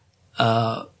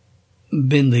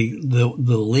 been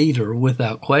the leader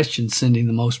without question, sending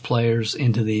the most players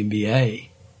into the NBA.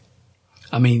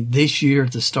 This year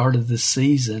at the start of this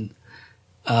season,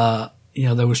 there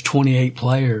was 28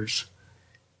 players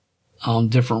on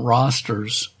different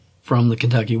rosters from the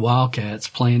Kentucky Wildcats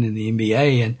playing in the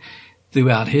NBA, and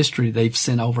throughout history, they've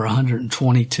sent over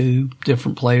 122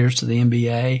 different players to the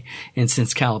NBA, and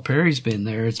since Calipari's been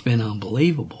there, it's been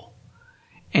unbelievable.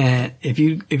 And if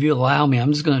you allow me,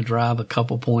 I'm just going to drive a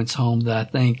couple points home that I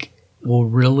think will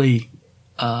really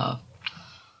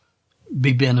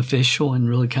be beneficial and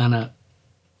really kind of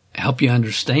help you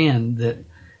understand that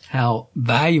how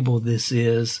valuable this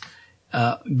is,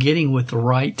 getting with the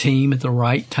right team at the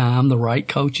right time, the right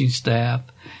coaching staff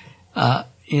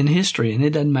in history. And it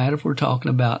doesn't matter if we're talking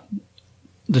about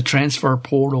the transfer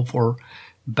portal for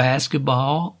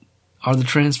basketball or the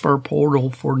transfer portal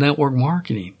for network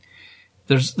marketing.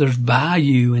 There's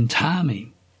value in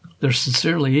timing. There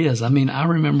sincerely is. I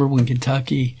remember when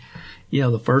Kentucky,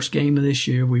 the first game of this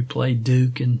year, we played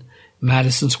Duke in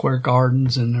Madison Square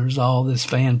Gardens, and there's all this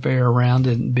fanfare around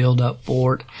it and build up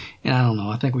for it. And I don't know,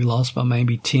 I think we lost by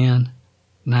maybe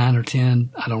 9 or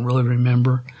 10. I don't really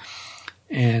remember.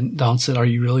 And Don said, "Are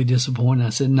you really disappointed?" I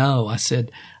said, "No." I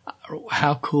said,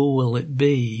 how cool will it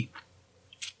be?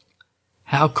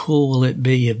 How cool will it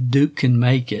be if Duke can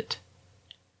make it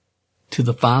to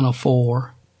the Final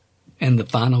Four and the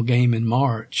final game in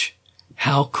March?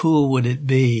 How cool would it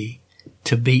be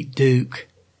to beat Duke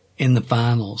in the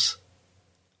finals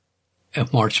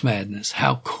of March Madness?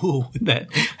 How cool would that?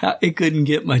 It couldn't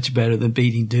get much better than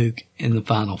beating Duke in the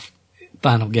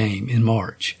final game in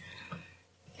March.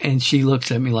 And she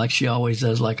looks at me like she always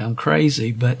does, like I'm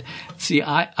crazy. But see,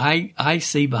 I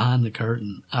see behind the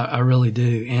curtain. I really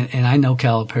do. And I know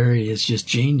Calipari is just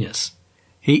genius.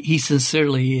 He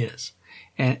sincerely is.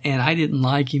 And I didn't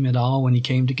like him at all when he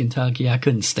came to Kentucky. I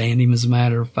couldn't stand him, as a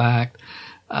matter of fact.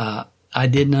 I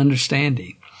didn't understand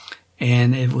him.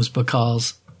 And it was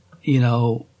because, and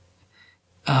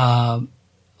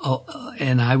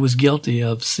I was guilty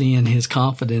of seeing his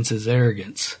confidence as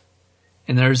arrogance.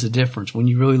 And there's a difference. When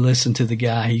you really listen to the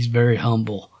guy, he's very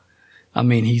humble.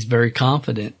 He's very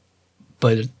confident.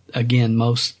 But again,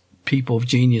 most people of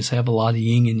genius have a lot of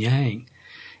yin and yang.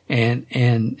 And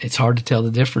it's hard to tell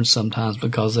the difference sometimes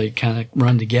because they kind of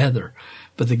run together.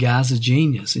 But the guy's a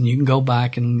genius, and you can go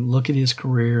back and look at his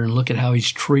career and look at how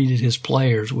he's treated his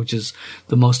players, which is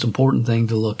the most important thing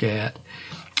to look at,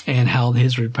 and how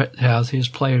his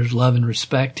players love and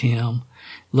respect him.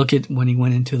 Look at when he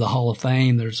went into the Hall of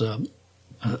Fame. There's a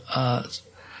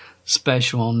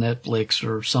special on Netflix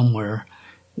or somewhere,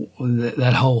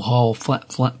 that whole Hall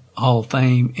of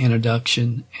Fame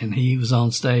introduction, and he was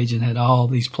on stage and had all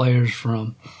these players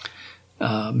from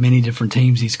many different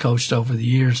teams he's coached over the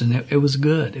years, and it was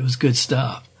good. It was good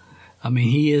stuff.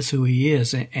 He is who he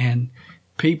is, and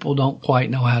people don't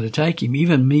quite know how to take him.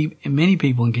 Even me, and many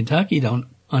people in Kentucky don't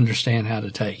understand how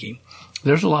to take him.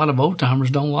 There's a lot of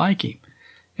old-timers don't like him,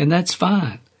 and that's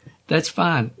fine. That's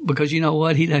fine, because you know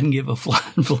what? He doesn't give a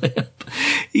flying flip.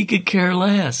 He could care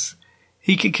less.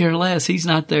 He could care less. He's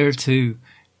not there to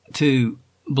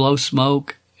blow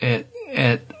smoke at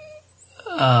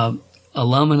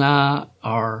alumni,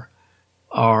 or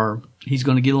he's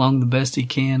going to get along the best he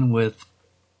can with,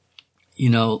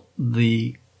 the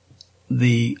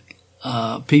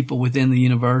people within the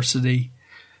university,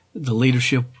 the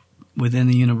leadership within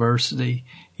the university.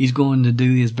 He's going to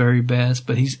do his very best,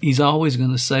 but he's always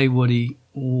going to say what he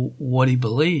what he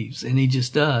believes, and he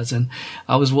just does. And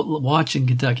I was watching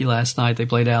Kentucky last night. They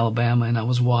played Alabama, and I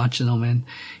was watching them, and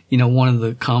one of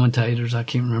the commentators, I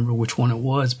can't remember which one it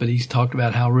was, but he talked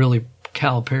about how really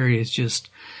Calipari is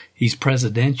he's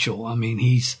presidential. I mean,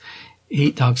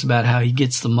 he talks about how he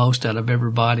gets the most out of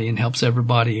everybody and helps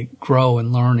everybody grow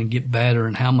and learn and get better,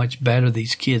 and how much better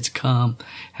these kids come,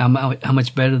 how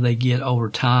much better they get over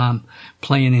time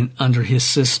playing under his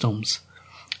systems.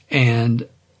 And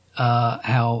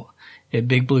how at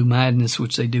Big Blue Madness,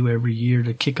 which they do every year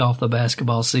to kick off the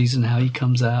basketball season, how he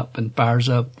comes up and fires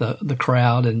up the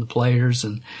crowd and the players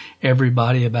and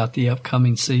everybody about the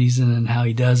upcoming season, and how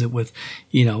he does it with,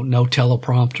 no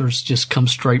teleprompters, just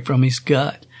comes straight from his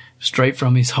gut, straight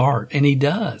from his heart. And he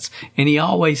does. And he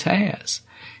always has.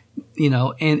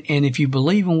 And if you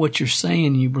believe in what you're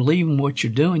saying, you believe in what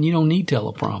you're doing, you don't need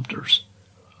teleprompters.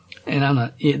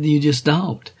 And you just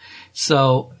don't.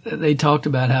 So they talked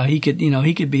about how he could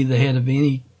be the head of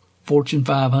any Fortune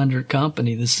 500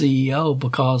 company, the CEO,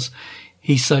 because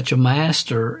he's such a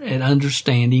master at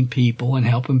understanding people and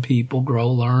helping people grow,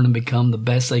 learn, and become the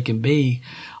best they can be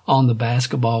on the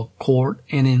basketball court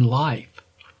and in life.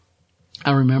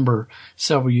 I remember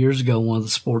several years ago, one of the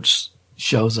sports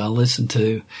shows I listened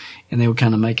to, and they were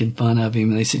kind of making fun of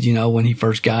him. And they said, when he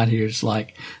first got here, it's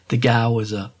like the guy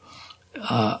was a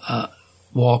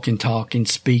walking, talking,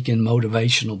 speaking,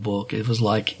 motivational book. It was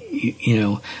like,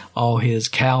 all his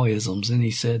cowisms. And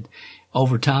he said,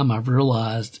 over time, I've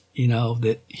realized,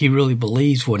 that he really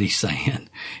believes what he's saying.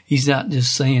 He's not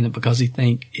just saying it because he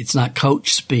think it's not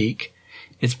coach speak.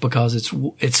 It's because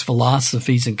it's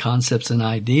philosophies and concepts and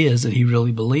ideas that he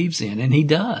really believes in. And he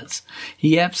does.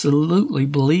 He absolutely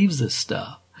believes this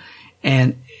stuff.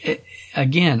 And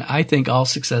again, I think all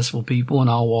successful people in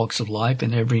all walks of life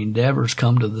and every endeavors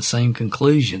come to the same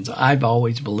conclusions. I've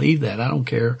always believed that. I don't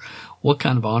care what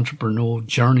kind of entrepreneurial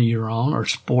journey you're on or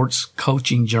sports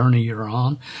coaching journey you're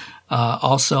on.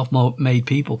 All self-made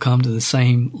people come to the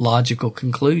same logical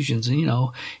conclusions.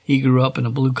 And, he grew up in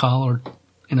a blue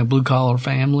collar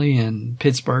family in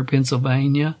Pittsburgh,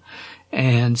 Pennsylvania,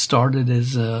 and started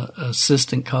as a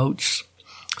assistant coach,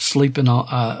 sleeping on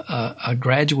a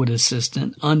graduate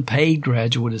assistant, unpaid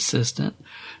graduate assistant,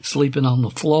 sleeping on the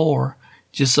floor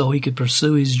just so he could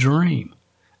pursue his dream.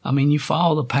 I mean, you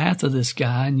follow the path of this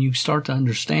guy and you start to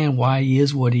understand why he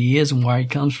is what he is and why he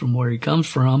comes from where he comes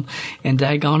from. And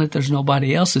daggone it, there's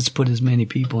nobody else that's put as many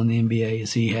people in the NBA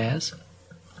as he has.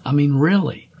 I mean,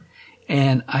 really.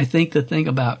 And I think the thing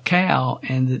about Cal,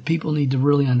 and that people need to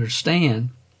really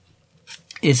understand,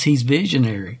 is he's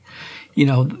visionary.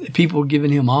 People are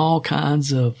giving him all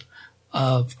kinds of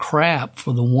crap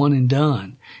for the one and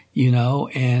done,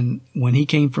 and when he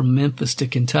came from Memphis to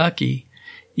Kentucky,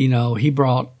 he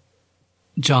brought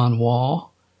John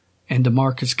Wall and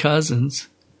DeMarcus Cousins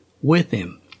with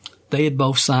him. They had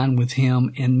both signed with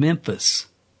him in Memphis.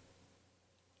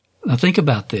 Now think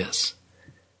about this.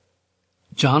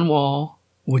 John Wall,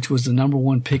 which was the number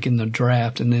 1 pick in the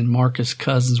draft, and then Marcus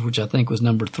Cousins, which I think was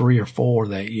number 3 or 4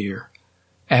 that year.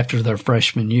 After their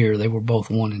freshman year, they were both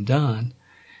one and done.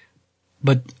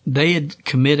 But they had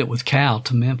committed with Cal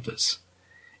to Memphis.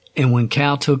 And when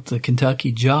Cal took the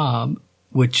Kentucky job,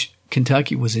 which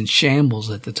Kentucky was in shambles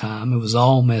at the time, it was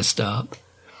all messed up,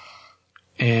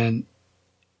 and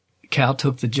Cal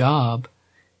took the job,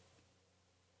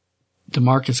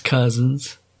 DeMarcus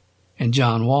Cousins and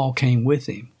John Wall came with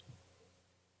him.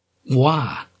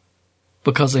 Why?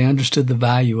 Because they understood the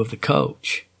value of the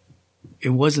coach. It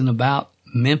wasn't about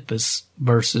Memphis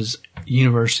versus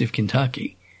University of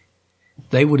Kentucky.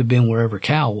 They would have been wherever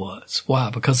Cal was.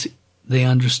 Why? Because they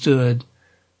understood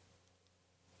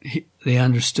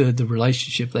the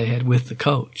relationship they had with the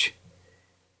coach.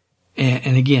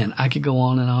 And again, I could go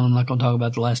on and on. I'm not going to talk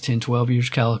about the last 10, 12 years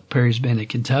Calipari's been at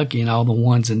Kentucky and all the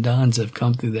ones and dones that have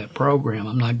come through that program.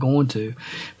 I'm not going to.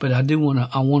 But I want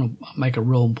to make a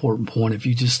real important point. If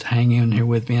you just hang in here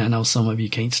with me, I know some of you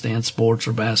can't stand sports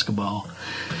or basketball.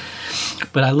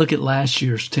 But I look at last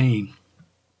year's team.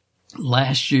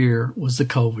 Last year was the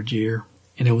COVID year,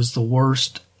 and it was the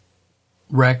worst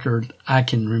record I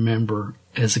can remember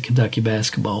as a Kentucky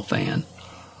basketball fan.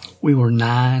 We were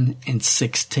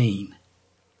 9-16,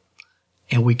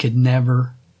 and we could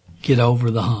never get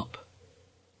over the hump.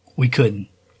 We couldn't.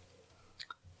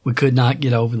 We could not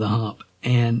get over the hump.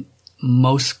 And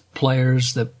most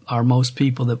people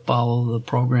that follow the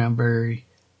program very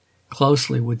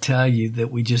closely would tell you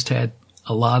that we just had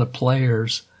a lot of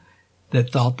players that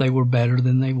thought they were better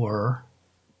than they were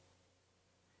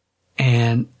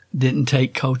and didn't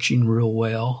take coaching real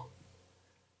well,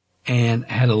 and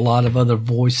had a lot of other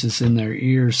voices in their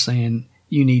ears saying,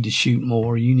 you need to shoot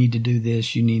more, you need to do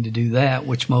this, you need to do that,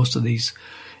 which most of these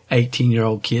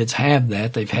 18-year-old kids have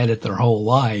that. They've had it their whole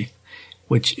life,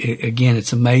 which, again,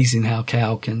 it's amazing how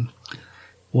Cal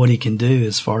what he can do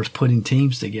as far as putting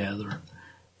teams together,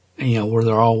 where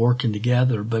they're all working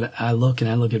together. But I look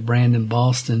at Brandon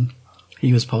Boston.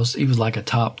 He was like a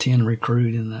top 10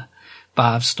 recruit in the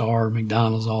 5-star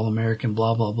McDonald's All-American,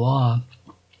 blah, blah, blah.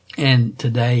 And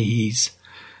today he's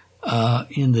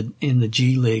in the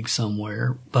G League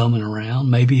somewhere, bumming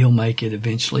around. Maybe he'll make it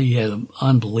eventually. He had an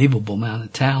unbelievable amount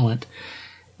of talent.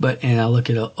 And I look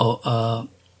at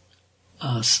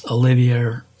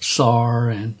Olivier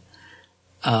Sarr, and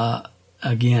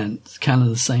again, it's kind of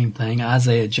the same thing.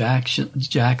 Isaiah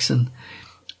Jackson,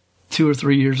 2 or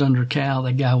 3 years under Cal,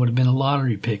 that guy would have been a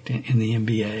lottery pick in the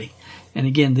NBA. And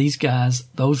again, these guys,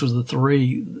 those were the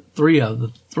three of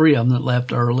them that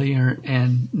left earlier,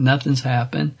 and nothing's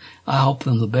happened. I hope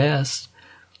them the best,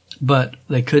 but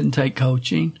they couldn't take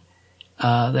coaching.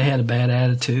 They had a bad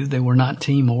attitude. They were not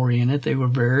team oriented. They were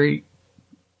very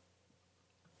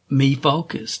me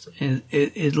focused.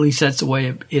 At least that's the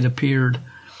way it appeared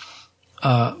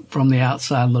from the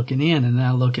outside looking in. And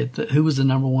I look at who was the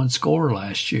number one scorer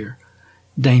last year?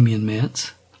 Damian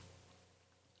Mintz.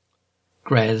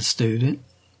 Grad student.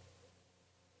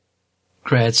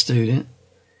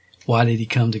 Why did he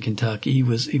come to Kentucky? He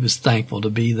was thankful to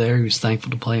be there. He was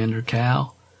thankful to play under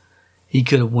Cal. He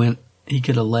could have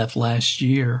left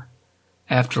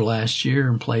after last year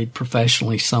and played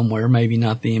professionally somewhere, maybe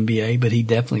not the NBA, but he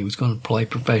definitely was going to play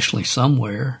professionally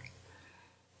somewhere.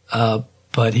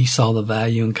 But he saw the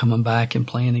value in coming back and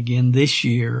playing again this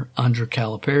year under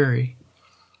Calipari.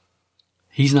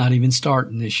 He's not even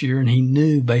starting this year, and he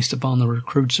knew based upon the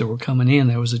recruits that were coming in,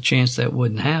 there was a chance that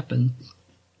wouldn't happen.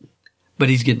 But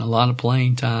he's getting a lot of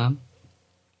playing time.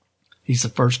 He's the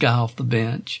first guy off the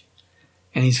bench,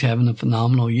 and he's having a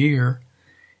phenomenal year.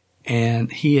 And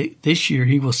this year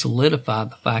he will solidify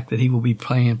the fact that he will be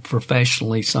playing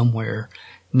professionally somewhere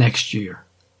next year.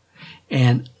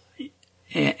 And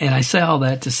I say all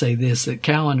that to say this, that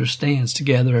Cal understands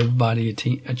together everybody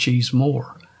achieves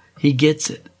more. He gets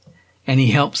it. And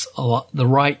he helps the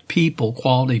right people,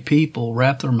 quality people,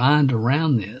 wrap their mind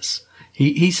around this.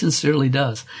 He sincerely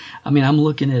does. I mean, I'm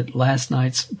looking at last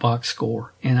night's box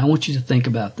score, and I want you to think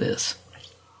about this.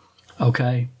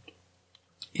 Okay?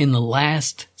 In the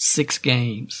last 6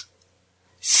 games,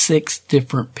 6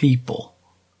 different people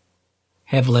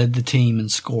have led the team in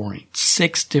scoring.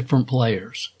 6 different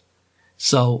players.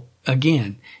 So,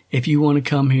 again, if you want to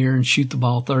come here and shoot the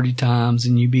ball 30 times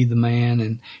and you be the man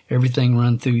and everything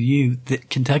run through you,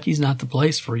 Kentucky's not the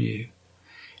place for you.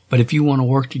 But if you want to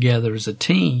work together as a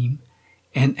team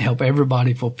and help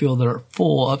everybody fulfill their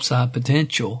full upside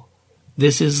potential,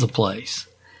 this is the place.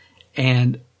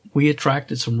 And we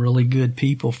attracted some really good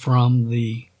people from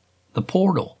the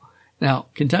portal. Now,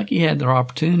 Kentucky had their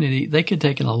opportunity. They could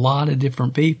take in a lot of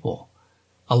different people,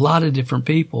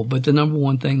 but the number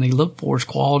one thing they look for is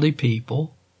quality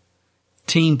people,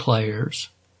 team players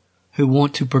who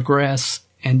want to progress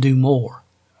and do more.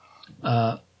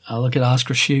 I look at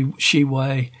Oscar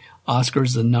Tshiebwe.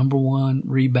 Oscar's the number one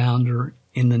rebounder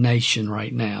in the nation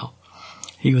right now.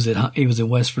 He was in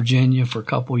West Virginia for a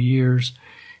couple of years.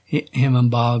 Him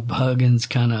and Bob Huggins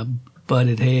kind of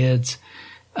butted heads.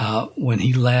 When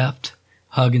he left,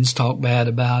 Huggins talked bad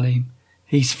about him.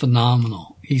 He's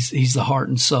phenomenal. He's the heart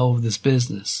and soul of this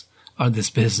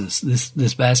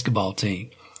basketball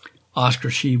team. Oscar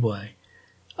Tshiebwe.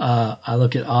 I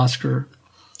look at Oscar.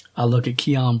 I look at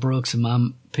Keon Brooks. In my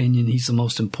opinion, he's the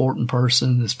most important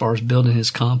person as far as building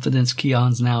his confidence.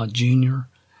 Keon's now a junior.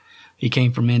 He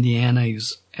came from Indiana. He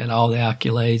was at all the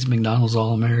accolades, McDonald's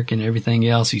All-American, everything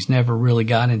else. He's never really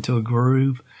got into a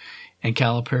groove. And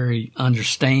Calipari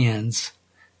understands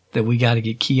that we got to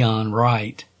get Keon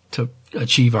right to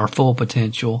achieve our full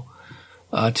potential.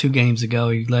 2 games ago,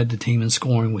 he led the team in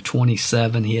scoring with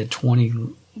 27. He had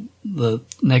 20. The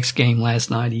next game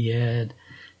last night, he had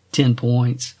 10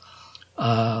 points,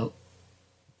 5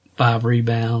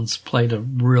 rebounds, played a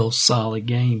real solid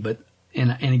game. But,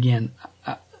 and again,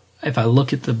 if I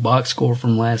look at the box score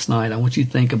from last night, I want you to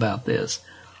think about this.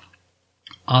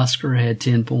 Oscar had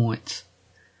 10 points.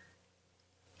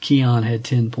 Keon had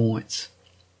 10 points.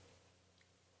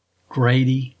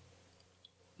 Grady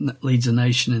leads the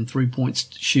nation in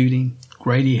 3-point shooting.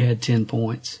 Grady had 10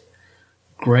 points.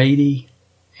 Grady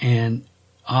and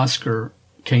Oscar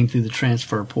came through the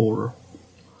transfer portal.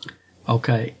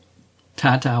 Okay.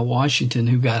 Ty Washington,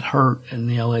 who got hurt in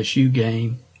the LSU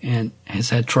game and has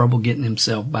had trouble getting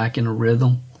himself back in a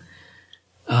rhythm.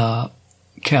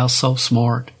 Cal's so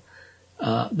smart.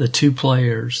 The 2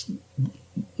 players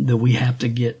that we have to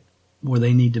get where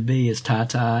they need to be is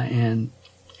Ty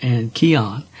and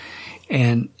Keon.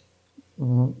 And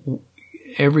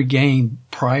every game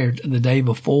prior to the day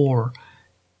before,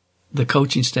 the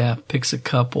coaching staff picks a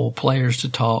couple of players to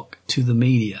talk to the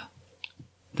media.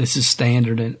 This is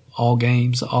standard in all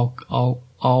games, all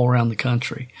around the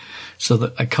country. So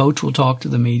that a coach will talk to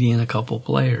the media and a couple of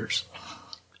players.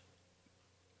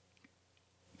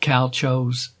 Cal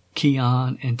chose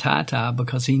Keon and Ty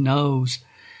because he knows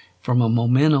from a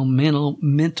mental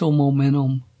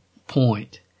momentum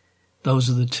point, those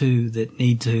are the two that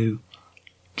need to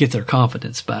get their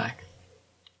confidence back.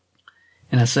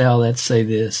 And I say all that to say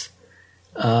this.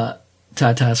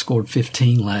 Ty scored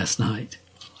 15 last night.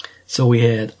 So we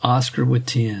had Oscar with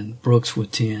 10, Brooks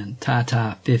with 10,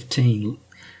 Ty 15,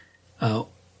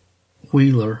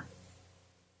 Wheeler,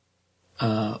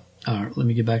 let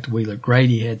me get back to Wheeler.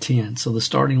 Grady had 10. So the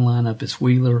starting lineup is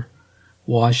Wheeler,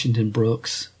 Washington,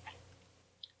 Brooks,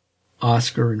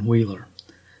 Oscar, and Wheeler.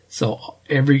 So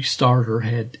every starter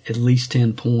had at least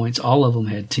 10 points. All of them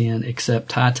had 10 except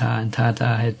Ty, and Ty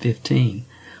had 15.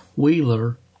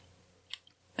 Wheeler,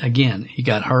 again, he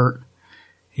got hurt.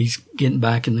 He's getting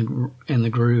back in the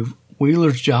groove.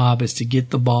 Wheeler's job is to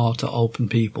get the ball to open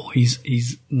people.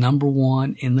 He's number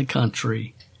one in the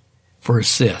country for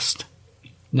assist.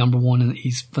 Number one, and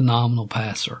he's a phenomenal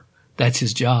passer. That's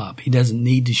his job. He doesn't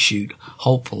need to shoot,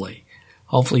 hopefully.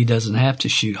 Hopefully he doesn't have to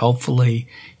shoot. Hopefully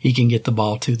he can get the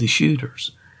ball to the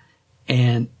shooters.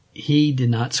 And he did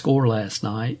not score last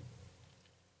night,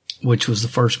 which was the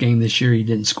first game this year he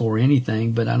didn't score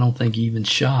anything, but I don't think he even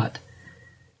shot.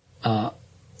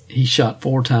 He shot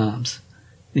 4 times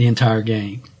the entire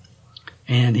game.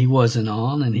 And he wasn't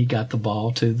on, and he got the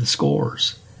ball to the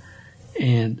scorers.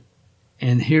 And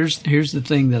here's the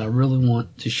thing that I really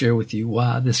want to share with you,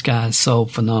 why this guy is so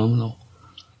phenomenal.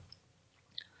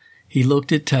 He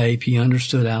looked at tape. He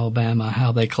understood Alabama,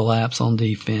 how they collapse on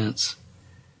defense.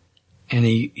 And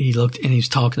he looked, and he's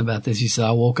talking about this. He said,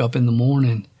 I woke up in the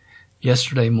morning,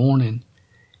 yesterday morning,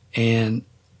 and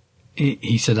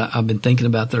he said, I've been thinking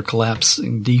about their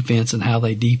collapsing defense and how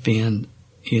they defend,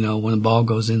 when the ball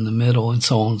goes in the middle and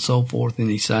so on and so forth. And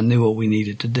he said, I knew what we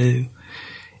needed to do.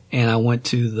 And I went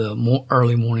to the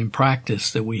early morning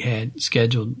practice that we had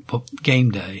scheduled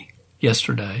game day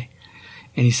yesterday.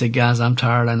 And he said, guys, I'm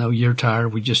tired. I know you're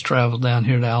tired. We just traveled down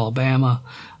here to Alabama.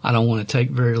 I don't want to take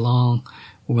very long.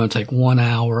 We're going to take 1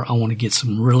 hour. I want to get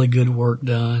some really good work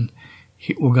done.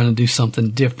 We're going to do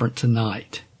something different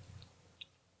tonight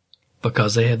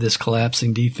because they have this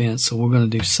collapsing defense. So we're going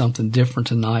to do something different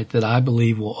tonight that I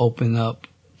believe will open up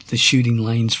the shooting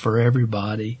lanes for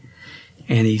everybody.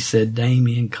 And he said,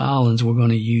 Damian Collins, we're going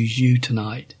to use you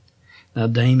tonight. Now,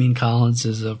 Damian Collins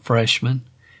is a freshman.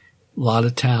 A lot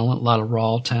of talent, a lot of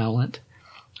raw talent.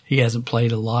 He hasn't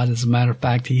played a lot. As a matter of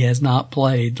fact, he has not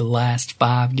played the last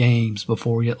 5 games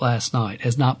before last night.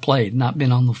 Has not played, not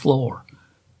been on the floor.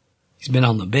 He's been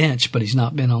on the bench, but he's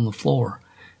not been on the floor.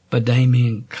 But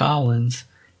Damian Collins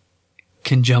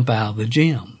can jump out of the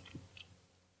gym.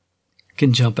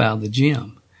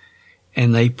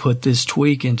 And they put this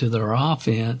tweak into their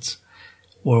offense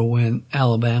where when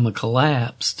Alabama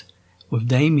collapsed, with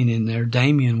Damian in there,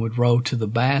 Damian would roll to the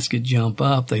basket, jump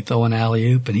up, they throw an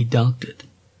alley-oop, and he dunked it.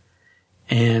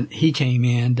 And he came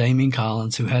in, Damian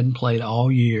Collins, who hadn't played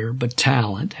all year, but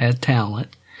had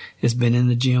talent, has been in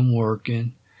the gym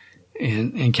working,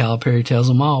 and Calipari tells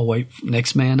them all,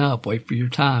 next man up, wait for your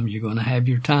time. You're going to have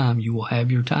your time. You will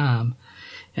have your time.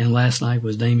 And last night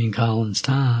was Damian Collins'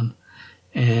 time,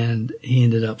 and he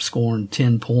ended up scoring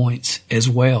 10 points as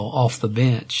well off the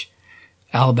bench.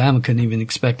 Alabama couldn't even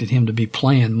expected him to be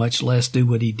playing, much less do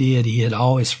what he did. He had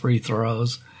all his free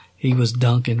throws. He was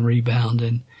dunking,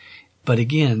 rebounding. But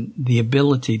again, the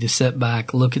ability to sit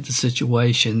back, look at the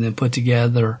situation, then put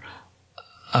together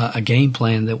a game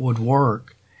plan that would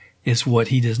work is what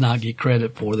he does not get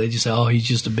credit for. They just say, oh, he's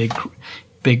just a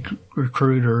big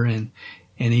recruiter and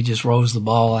he just rolls the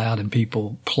ball out and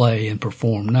people play and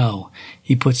perform. No,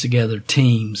 he puts together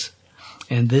teams.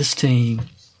 And this team,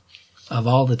 of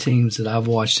all the teams that I've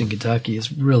watched in Kentucky,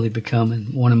 is really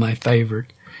becoming one of my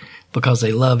favorite because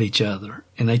they love each other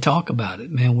and they talk about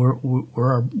it. Man,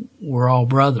 we're all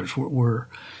brothers.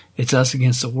 It's us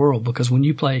against the world, because when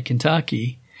you play at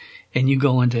Kentucky and you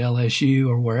go into LSU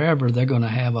or wherever, they're going to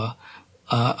have a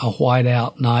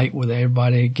whiteout night where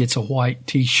everybody gets a white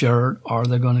T-shirt, or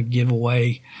they're going to give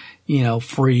away,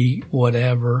 free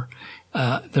whatever.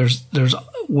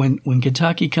 When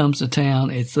Kentucky comes to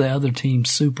town, it's the other team's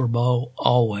Super Bowl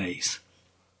always.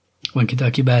 when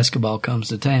Kentucky basketball comes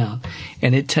to town.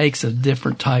 And it takes a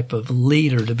different type of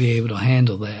leader to be able to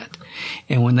handle that.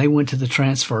 And when they went to the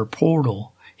transfer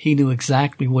portal, he knew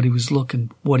exactly what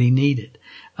he needed.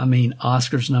 I mean,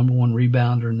 Oscar's number one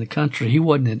rebounder in the country. He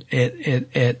wasn't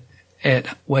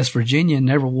at West Virginia,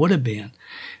 never would have been.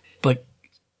 But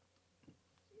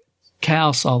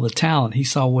Cal saw the talent. He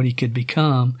saw what he could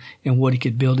become and what he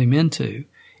could build him into.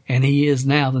 And he is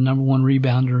now the number one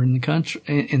rebounder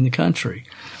in the country.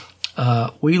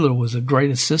 Wheeler was a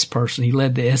great assist person. He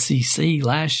led the SEC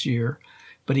last year,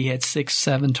 but he had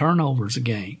 6-7 turnovers a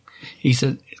game.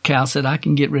 Cal said, I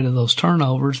can get rid of those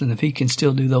turnovers, and if he can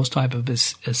still do those type of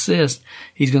assists,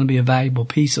 he's going to be a valuable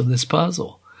piece of this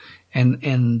puzzle.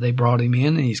 And they brought him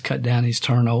in, and he's cut down his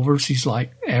turnovers. He's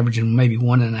like averaging maybe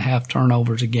 1.5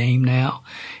 turnovers a game now,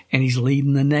 and he's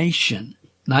leading the nation,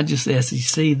 not just the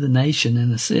SEC, the nation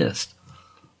in assists.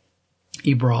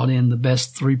 He brought in the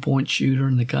best 3-point shooter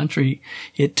in the country.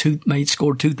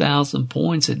 Scored 2,000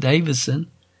 points at Davidson.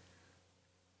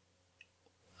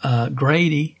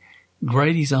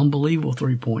 Grady's unbelievable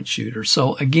 3-point shooter.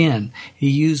 So again, he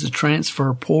used the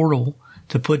transfer portal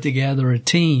to put together a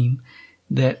team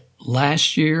that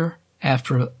last year,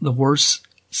 after the worst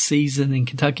season in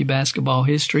Kentucky basketball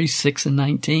history,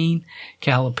 6-19,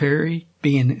 Calipari,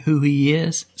 being who he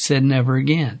is, said never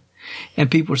again. And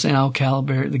people were saying, oh,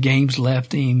 Calipari, the game's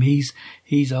left him. He's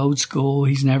old school.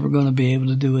 He's never going to be able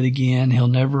to do it again. He'll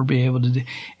never be able to do.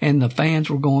 And the fans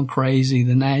were going crazy.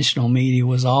 The national media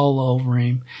was all over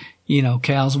him.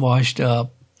 Cal's washed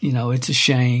up. It's a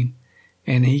shame.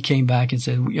 And he came back and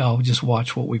said, y'all just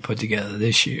watch what we put together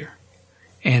this year.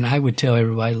 And I would tell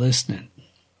everybody listening,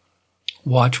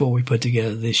 watch what we put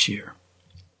together this year.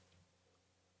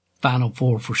 Final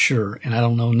Four for sure. And I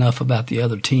don't know enough about the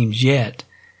other teams yet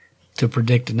to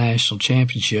predict a national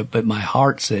championship, but my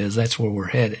heart says that's where we're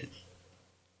headed.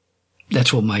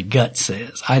 That's what my gut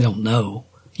says. I don't know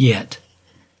yet,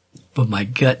 but my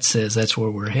gut says that's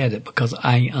where we're headed because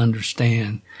I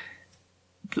understand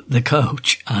the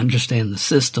coach. I understand the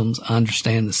systems. I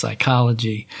understand the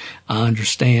psychology. I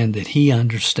understand that he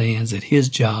understands that his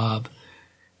job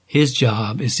is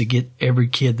to get every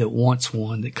kid that wants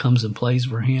one that comes and plays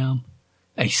for him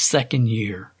a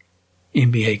second-year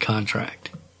NBA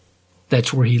contract.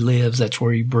 That's where he lives. That's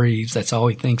where he breathes. That's all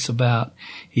he thinks about.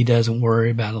 He doesn't worry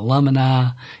about alumni.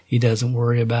 He doesn't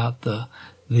worry about the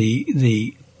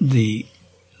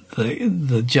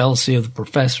jealousy of the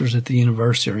professors at the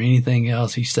university or anything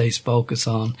else. He stays focused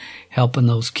on helping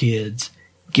those kids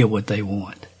get what they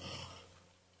want.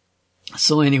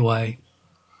 So anyway,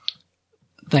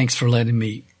 thanks for letting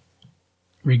me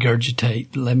regurgitate.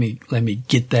 Let me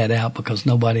get that out because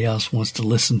nobody else wants to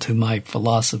listen to my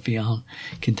philosophy on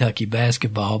Kentucky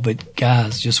basketball. But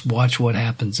guys, just watch what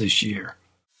happens this year.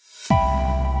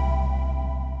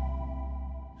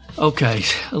 Okay,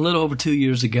 a little over 2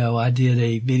 years ago, I did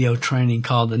a video training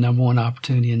called The Number One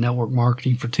Opportunity in Network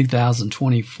Marketing for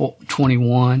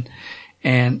 2021.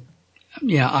 And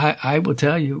I will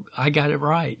tell you, I got it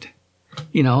right.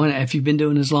 And if you've been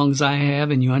doing it as long as I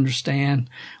have and you understand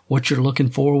what you're looking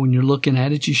for when you're looking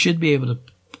at it, you should be able to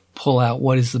pull out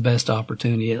what is the best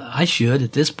opportunity. I should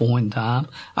at this point in time,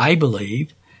 I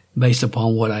believe, based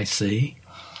upon what I see.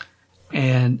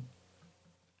 And,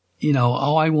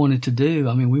 all I wanted to do,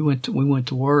 we went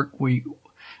to work.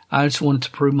 I just wanted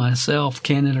to prove myself,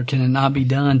 can it or can it not be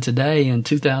done today? And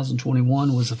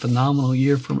 2021 was a phenomenal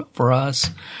year for us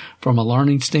from a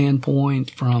learning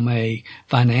standpoint, from a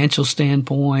financial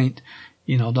standpoint.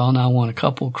 Dawn and I won a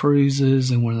couple of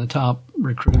cruises and one of the top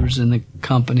recruiters in the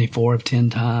company 4 of 10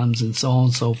 times and so on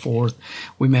and so forth.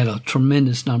 We met a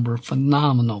tremendous number of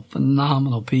phenomenal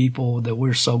people that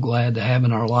we're so glad to have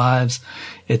in our lives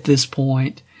at this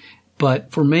point.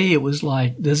 But for me, it was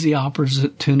like, does the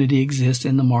opportunity exist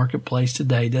in the marketplace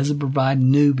today? Does it provide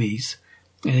newbies?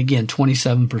 And again,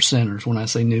 27%ers when I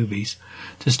say newbies,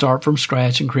 to start from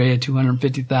scratch and create a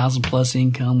 250,000 plus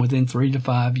income within 3 to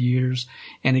 5 years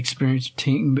and experienced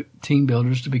team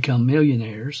builders to become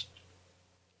millionaires.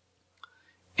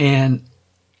 And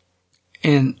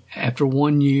after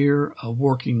 1 year of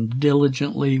working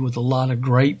diligently with a lot of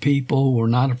great people who were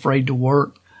not afraid to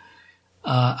work,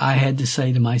 I had to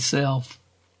say to myself,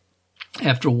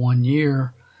 after 1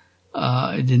 year,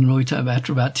 it didn't really take,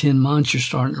 after about 10 months, you're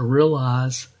starting to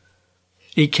realize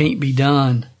it can't be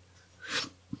done.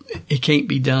 It can't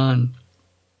be done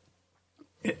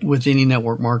with any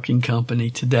network marketing company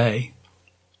today.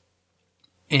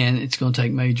 And it's going to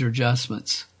take major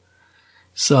adjustments.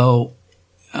 So,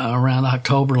 around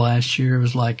October last year, it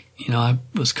was like, I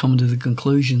was coming to the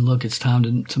conclusion, look, it's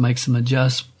time to make some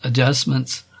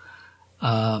adjustments.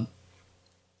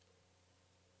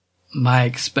 my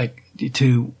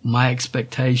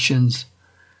expectations,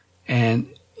 and,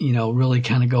 you know, really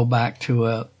kind of go back to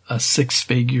a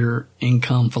 6-figure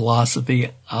income philosophy.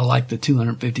 I like the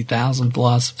 250,000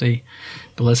 philosophy,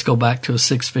 but let's go back to a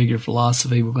 6-figure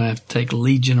philosophy. We're going to have to take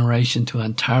lead generation to an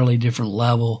entirely different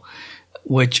level,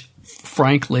 which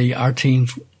frankly, our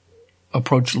teams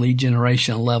approach lead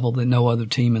generation at a level that no other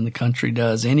team in the country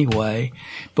does anyway,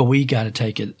 but we got to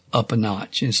take it up a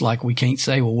notch. It's like we can't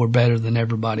say, well, we're better than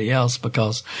everybody else,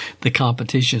 because the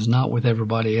competition is not with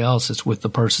everybody else. It's with the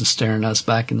person staring us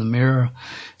back in the mirror.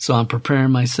 So I'm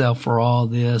preparing myself for all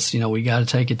this. You know, we got to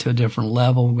take it to a different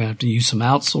level. We're going to have to use some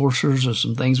outsourcers or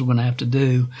some things we're going to have to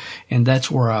do. And that's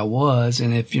where I was.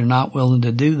 And if you're not willing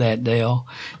to do that, Dale,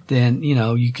 then, you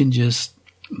know, you can just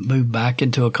move back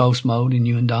into a coast mode, and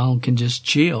you and Donald can just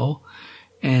chill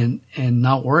and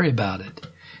not worry about it.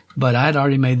 But I'd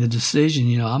already made the decision.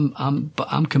 You know,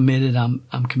 I'm committed.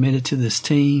 I'm committed to this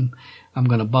team. I'm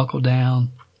going to buckle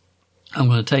down. I'm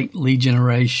going to take lead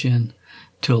generation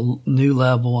to a new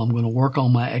level. I'm going to work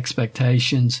on my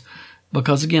expectations,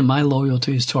 because again, my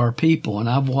loyalty is to our people, and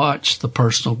I've watched the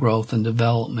personal growth and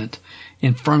development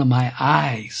in front of my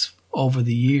eyes over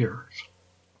the years.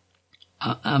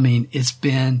 I mean,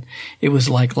 it was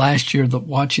like last year that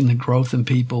watching the growth in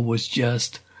people was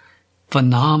just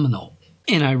phenomenal.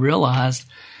 And I realized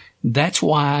that's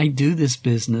why I do this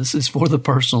business, is for the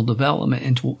personal development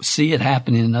and to see it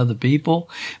happening in other people.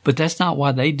 But that's not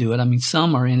why they do it. I mean,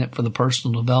 some are in it for the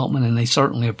personal development, and they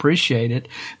certainly appreciate it,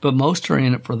 but most are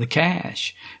in it for the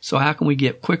cash. So how can we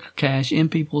get quicker cash in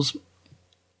people's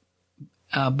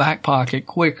back pocket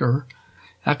quicker?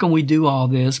 How can we do all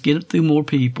this, get it through more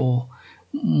people,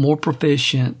 more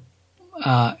proficient,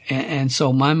 and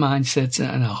so my mindset's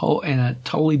in a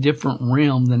totally different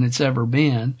realm than it's ever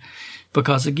been,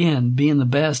 because again, being the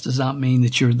best does not mean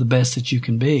that you're the best that you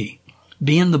can be.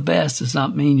 Being the best does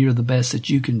not mean you're the best that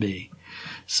you can be.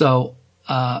 So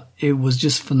it was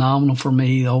just phenomenal for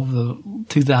me over the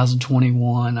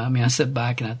 2021. I mean, I sit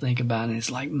back and I think about it, and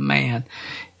it's like, man,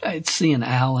 it's seeing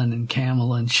Alan and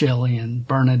Kamala and Shelley and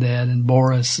Bernadette and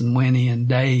Boris and Winnie and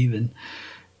Dave and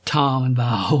Tom and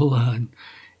Viola and,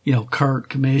 you know, Kurt,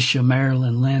 Kamisha,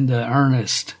 Marilyn, Linda,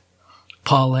 Ernest,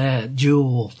 Paulette,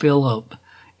 Jewel, Philip,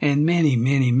 and many,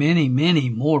 many, many, many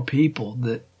more people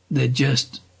that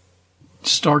just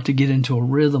start to get into a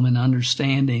rhythm and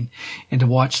understanding, and to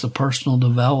watch the personal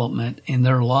development in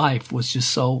their life was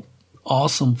just so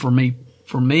awesome for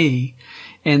me.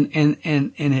 And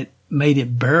it made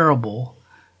it bearable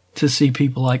to see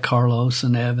people like Carlos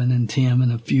and Evan and Tim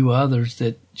and a few others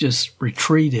that just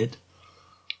retreated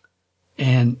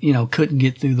and, you know, couldn't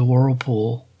get through the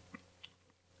whirlpool,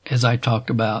 as I talked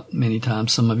about many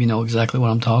times. Some of you know exactly what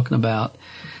I'm talking about.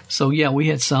 So yeah, we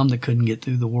had some that couldn't get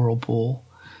through the whirlpool,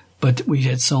 but we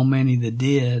had so many that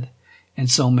did, and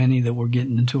so many that were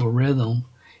getting into a rhythm.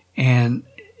 And,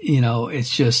 you know,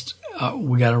 it's just,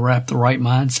 we got to wrap the right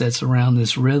mindsets around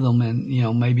this rhythm. And, you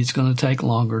know, maybe it's going to take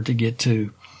longer to get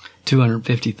to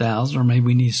 250,000, or maybe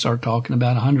we need to start talking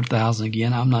about 100,000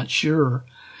 again. I'm not sure,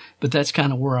 but that's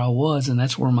kind of where I was, and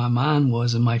that's where my mind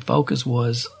was, and my focus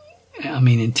was, I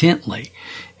mean, intently.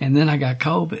 And then I got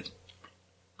COVID.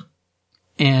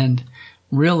 And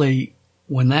really,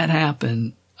 when that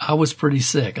happened, I was pretty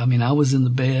sick. I mean, I was in the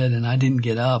bed and I didn't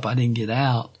get up. I didn't get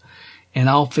out. And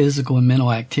all physical and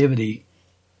mental activity,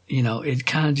 you know, it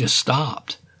kind of just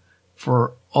stopped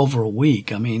for over a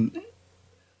week. I mean,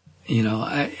 you know,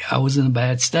 I was in a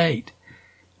bad state.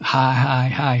 High,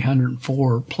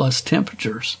 104 plus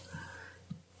temperatures.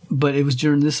 But it was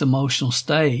during this emotional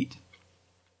state.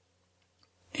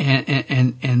 And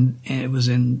it was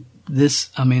in this,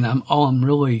 I mean, I'm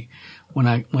really, when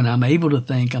I'm able to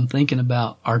think, I'm thinking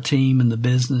about our team and the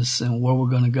business and where we're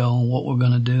going to go and what we're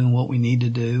going to do and what we need to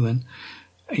do. And,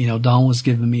 you know, Dawn was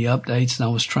giving me updates, and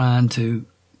I was trying to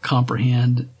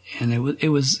comprehend, and it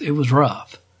was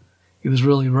rough. It was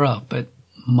really rough, but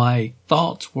my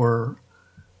thoughts were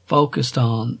focused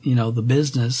on, you know, the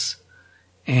business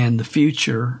and the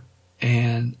future,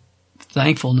 and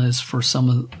thankfulness for some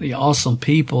of the awesome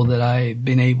people that I've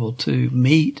been able to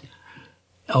meet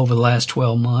over the last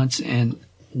 12 months, and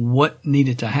what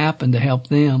needed to happen to help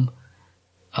them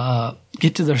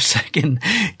get to their second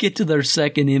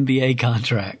NBA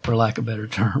contract, for lack of a better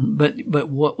term. But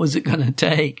what was it going to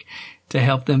take to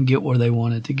help them get where they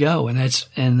wanted to go? And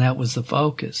that was the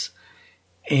focus.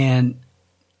 And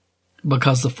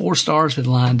because the 4 stars had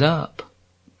lined up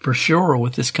for sure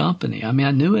with this company. I mean,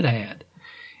 I knew it had.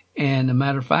 And a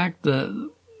matter of fact,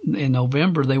 in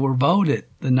November, they were voted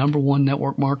the #1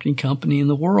 network marketing company in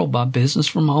the world by Business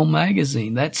from Home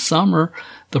magazine. That summer,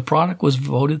 the product was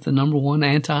voted the #1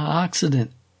 antioxidant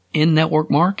in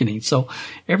network marketing. So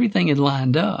everything had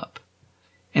lined up.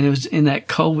 And it was in that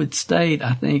COVID state,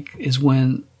 I think, is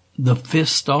when the 5th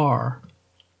star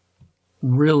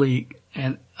really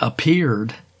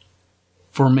appeared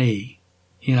for me.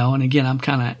 And again, I'm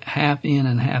kind of half in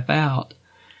and half out,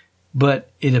 but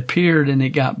it appeared and it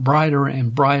got brighter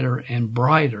and brighter and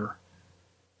brighter.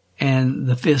 And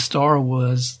the 5th star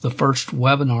was the first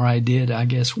webinar I did, I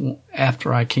guess,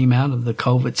 after I came out of the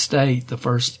COVID state. The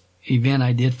first event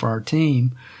I did for our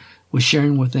team was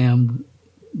sharing with them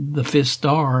the 5th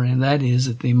star, and that is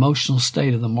that the emotional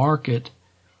state of the market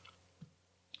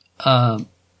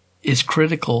is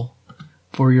critical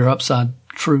for your upside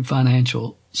true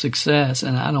financial success.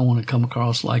 And I don't want to come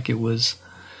across like it was,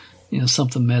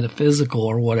 something metaphysical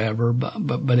or whatever,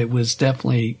 but it was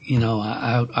definitely,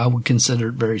 I would consider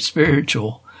it very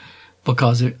spiritual,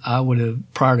 because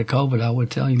prior to COVID, I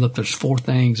would tell you, look, there's 4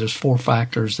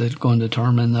 factors that are going to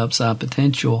determine the upside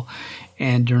potential.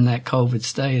 And during that COVID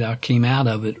state, I came out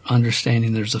of it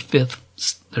understanding there's a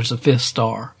fifth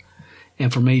star.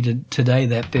 And for me today,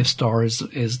 that 5th star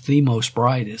is the most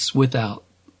brightest without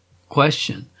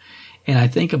question. And I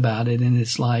think about it, and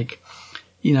it's like,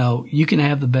 you can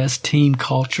have the best team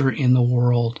culture in the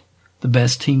world, the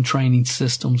best team training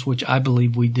systems, which I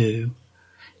believe we do.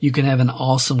 You can have an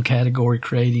awesome category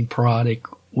creating product,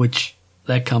 which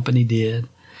that company did.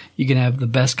 You can have the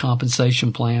best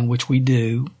compensation plan, which we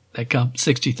do. That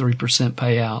 63%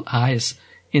 payout, highest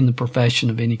in the profession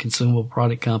of any consumable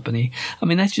product company. I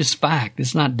mean, that's just fact.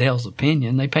 It's not Dale's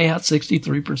opinion. They pay out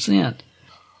 63%.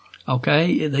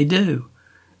 Okay? They do.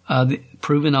 The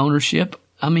proven ownership.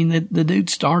 I mean, the dude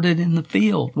started in the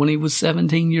field when he was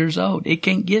 17 years old. It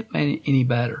can't get any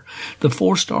better. The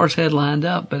 4 stars had lined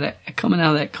up, but coming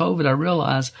out of that COVID, I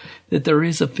realized that there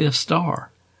is a 5th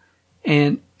star.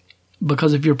 And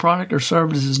because if your product or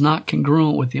service is not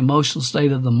congruent with the emotional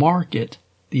state of the market,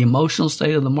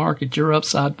 your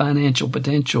upside financial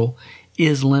potential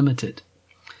is limited.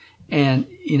 And,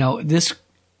 this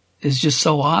is just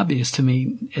so obvious to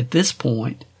me at this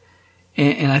point.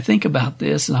 And I think about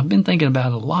this, and I've been thinking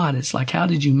about it a lot. It's like, how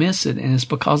did you miss it? And it's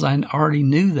because I already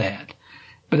knew that,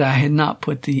 but I had not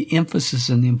put the emphasis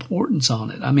and the importance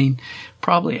on it. I mean,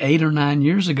 probably 8 or 9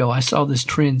 years ago, I saw this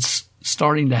trend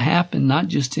starting to happen, not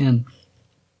just in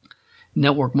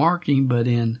network marketing, but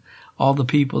in all the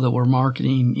people that were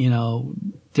marketing,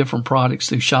 different products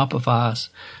through Shopify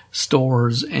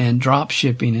stores and drop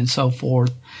shipping and so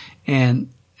forth.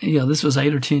 And, this was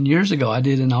 8 or 10 years ago. I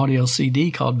did an audio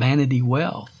CD called Vanity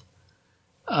Wealth.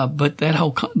 But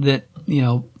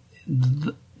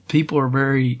people are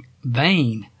very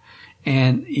vain.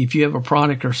 And if you have a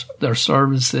product or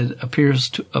service that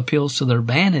appeals to their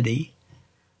vanity,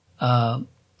 then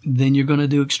you're going to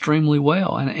do extremely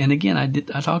well. And again,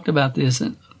 I talked about this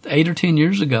 8 or 10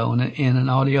 years ago in an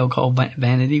audio called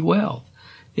Vanity Wealth.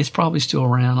 It's probably still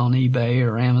around on eBay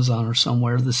or Amazon or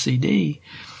somewhere, the CD.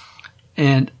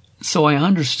 And so I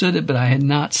understood it, but I had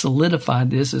not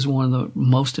solidified this as one of the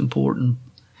most important,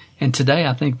 and today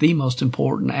I think the most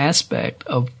important aspect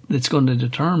that's going to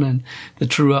determine the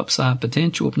true upside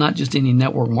potential of not just any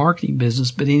network marketing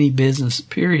business, but any business,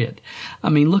 period. I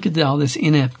mean, look at all this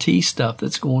NFT stuff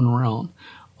that's going around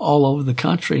all over the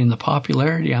country and the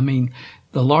popularity. I mean,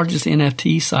 the largest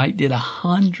NFT site did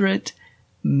 $100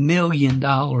 million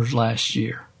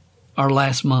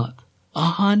last month.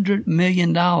 $100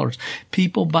 million.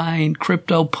 People buying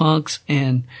CryptoPunks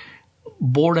and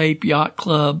Bored Ape Yacht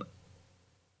Club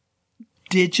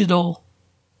digital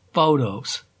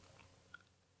photos.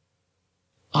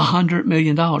 $100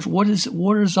 million.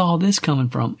 Where is all this coming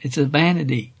from? It's a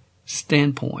vanity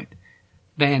standpoint.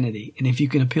 Vanity. And if you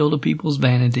can appeal to people's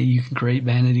vanity, you can create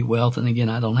vanity wealth. And again,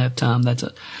 I don't have time. That's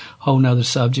a whole nother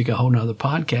subject, a whole nother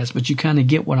podcast, but you kind of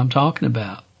get what I'm talking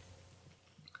about.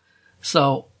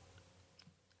 So,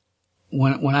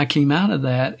 when I came out of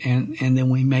that and then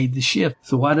we made the shift.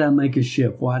 So why did I make a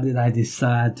shift? Why did I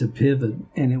decide to pivot?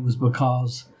 And it was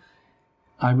because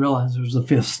I realized there was a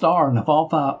 5th star, and if all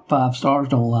five stars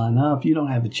don't line up, you don't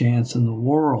have a chance in the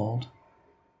world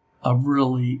of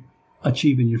really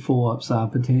achieving your full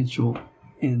upside potential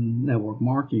in network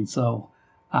marketing. So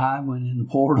I went in the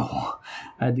portal.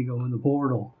 I had to go in the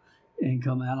portal and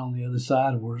come out on the other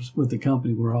side with the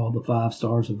company where all the 5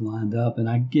 stars have lined up. And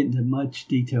I get into much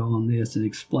detail on this and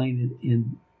explain it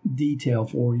in detail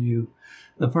for you.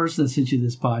 The person that sent you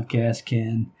this podcast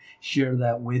can share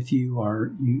that with you,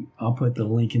 I'll put the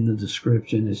link in the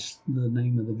description. The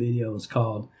name of the video is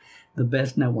called the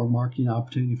best network marketing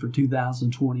opportunity for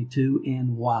 2022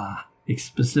 and why,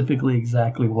 specifically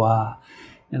exactly why.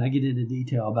 And I get into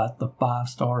detail about the 5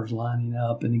 stars lining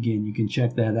up. And again, you can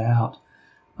check that out.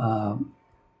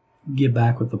 Get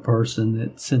back with the person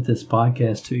that sent this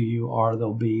podcast to you, or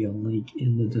there'll be a link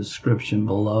in the description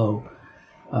below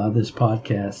this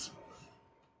podcast.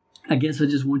 I guess I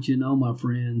just want you to know, my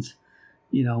friends,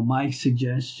 my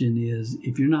suggestion is,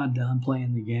 if you're not done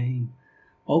playing the game,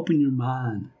 open your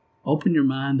mind. Open your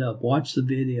mind up. Watch the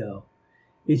video.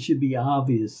 It should be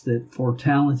obvious that for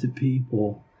talented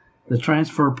people, the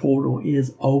transfer portal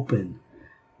is open.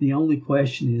 The only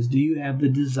question is, do you have the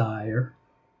desire?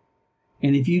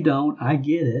 And if you don't, I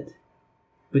get it.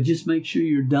 But just make sure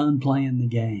you're done playing the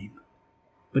game.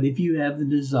 But if you have the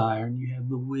desire and you have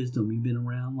the wisdom, you've been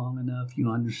around long enough,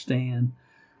 you understand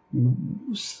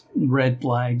red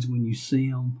flags when you see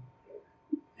them,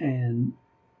 and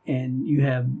you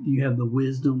have the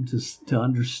wisdom to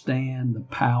understand the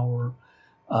power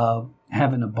of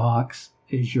having a box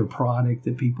as your product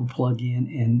that people plug in,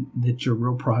 and that your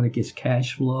real product is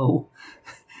cash flow.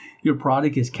 Your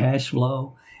product is cash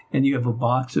flow, and you have a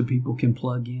box that people can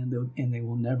plug in, and they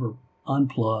will never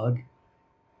unplug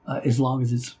as long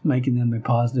as it's making them a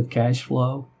positive cash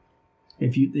flow.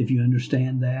 If you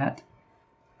understand that,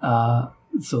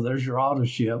 so there's your auto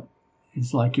ship.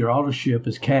 It's like your auto ship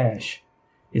is cash.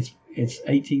 It's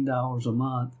 $18 a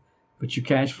month, but your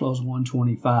cash flow is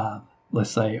 $125,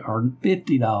 let's say, or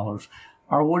 $50.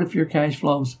 Or what if your cash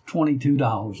flow is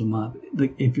 $22 a month?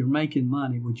 If you're making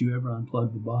money, would you ever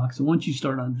unplug the box? And once you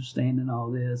start understanding all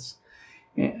this,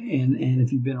 and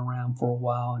if you've been around for a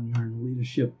while and you're in a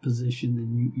leadership position,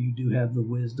 then you do have the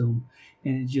wisdom,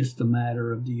 and it's just a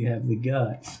matter of, do you have the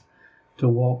guts to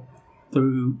walk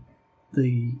through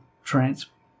the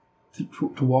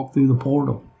to walk through the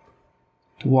portal,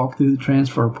 to walk through the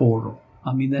transfer portal.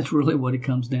 I mean, that's really what it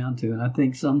comes down to. And I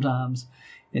think sometimes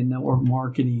in network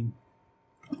marketing,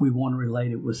 we want to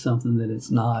relate it with something that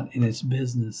it's not, and it's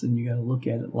business, and you got to look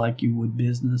at it like you would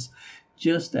business,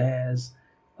 just as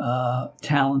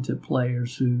talented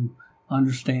players who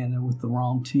understand they're with the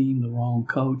wrong team, the wrong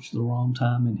coach, the wrong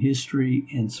time in history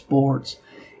in sports,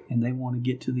 and they want to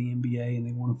get to the NBA and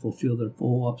they want to fulfill their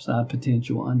full upside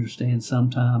potential, understand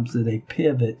sometimes that a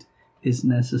pivot is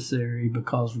necessary,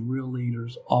 because real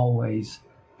leaders always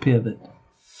pivot.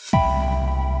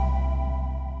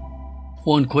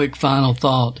 One quick final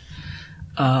thought.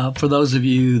 For those of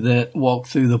you that walk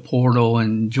through the portal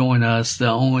and join us, it's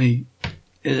only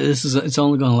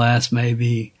going to last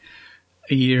maybe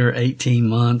a year, 18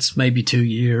 months, maybe 2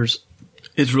 years.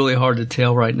 It's really hard to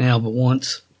tell right now, but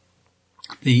once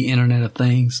the Internet of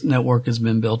Things network has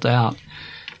been built out,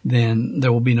 then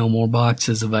there will be no more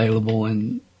boxes available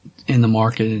in the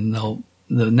market, and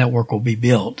the network will be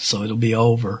built, so it'll be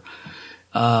over.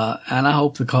 And I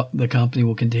hope the company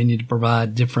will continue to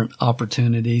provide different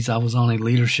opportunities. I was on a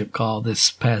leadership call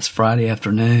this past Friday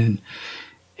afternoon,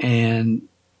 and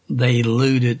they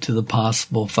alluded to the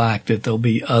possible fact that there'll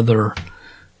be other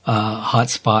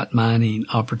hotspot mining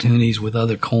opportunities with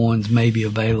other coins maybe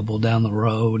available down the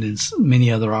road, and many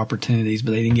other opportunities,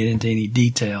 but they didn't get into any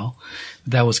detail.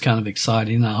 But that was kind of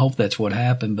exciting. I hope that's what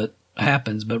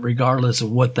happens, but regardless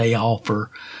of what they offer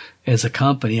as a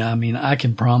company, I mean, I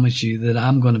can promise you that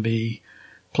I'm going to be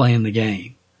playing the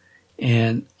game.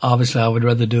 And obviously I would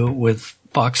rather do it with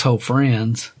Foxhole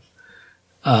friends.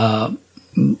 I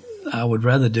would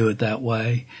rather do it that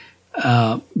way.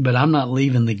 But I'm not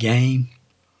leaving the game,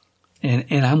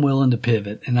 and I'm willing to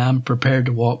pivot, and I'm prepared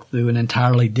to walk through an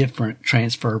entirely different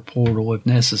transfer portal if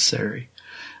necessary.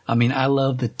 I mean, I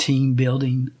love the team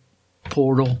building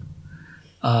portal.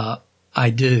 I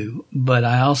do, but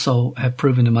I also have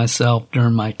proven to myself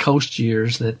during my coach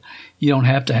years that you don't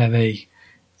have to have a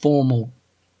formal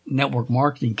network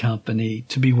marketing company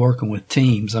to be working with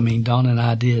teams. I mean, Don and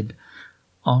I did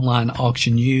Online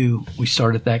Auction U. We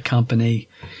started that company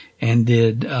and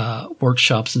did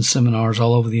workshops and seminars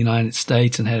all over the United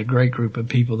States, and had a great group of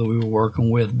people that we were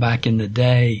working with back in the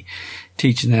day,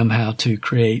 teaching them how to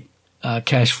create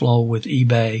cash flow with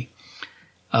eBay.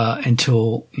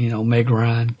 Until, Meg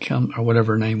Ryan or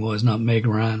whatever her name was, not Meg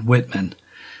Ryan, Whitman,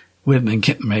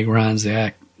 Meg Ryan's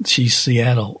she's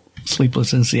Seattle,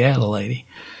 Sleepless in Seattle lady.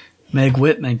 Meg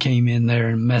Whitman came in there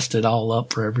and messed it all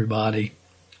up for everybody,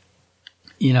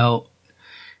 and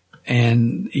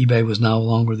eBay was no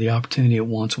longer the opportunity it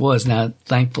once was. Now,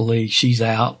 thankfully, she's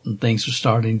out and things are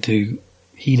starting to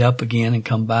heat up again and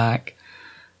come back.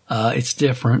 It's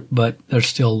different, but there's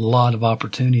still a lot of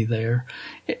opportunity there.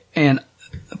 And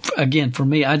again, for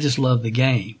me, I just love the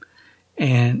game,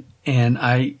 and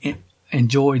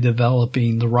enjoy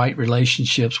developing the right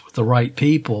relationships with the right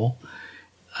people.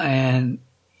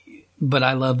 But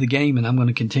I love the game, and I'm going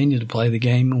to continue to play the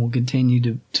game, and we'll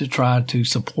continue to try to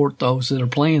support those that are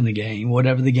playing the game,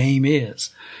 whatever the game is.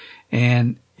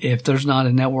 And if there's not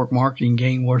a network marketing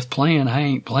game worth playing, I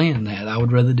ain't playing that. I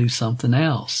would rather do something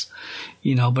else,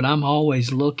 but I'm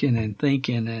always looking and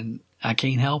thinking, and I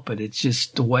can't help it. It's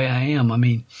just the way I am. I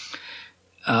mean,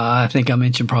 I think I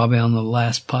mentioned probably on the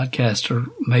last podcast, or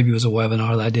maybe it was a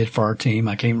webinar that I did for our team.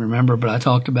 I can't remember, but I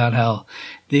talked about how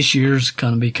this year's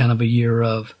going to be kind of a year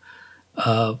of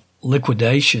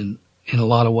liquidation in a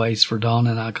lot of ways for Dawn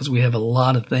and I, because we have a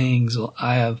lot of things.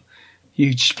 I have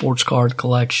huge sports card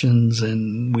collections,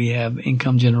 and we have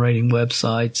income generating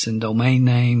websites and domain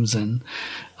names, and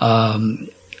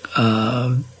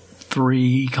 3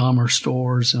 e-commerce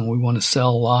stores, and we want to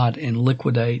sell a lot and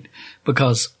liquidate,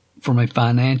 because from a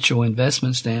financial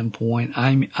investment standpoint,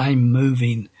 I'm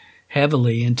moving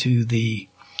heavily into the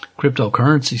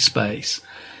cryptocurrency space.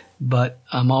 But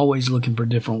I'm always looking for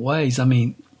different ways. I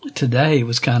mean, today it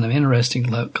was kind of interesting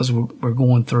because we're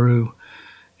going through,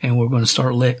 and we're going to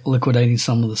start liquidating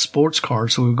some of the sports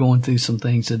cards. So we were going through some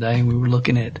things today, and we were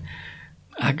looking at,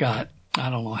 I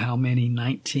don't know how many,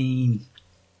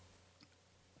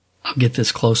 I'll get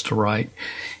this close to right.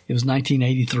 It was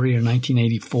 1983 or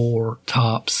 1984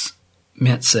 Topps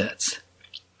mint sets.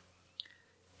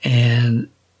 And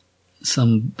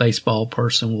some baseball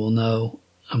person will know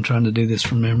I'm trying to do this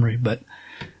from memory, but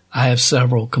I have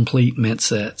several complete mint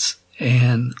sets,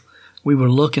 and we were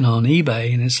looking on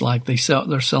eBay, and it's like they're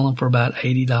selling for about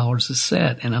 $80 a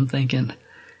set. And I'm thinking,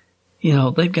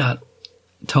 they've got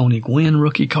Tony Gwynn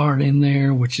rookie card in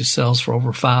there, which sells for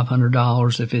over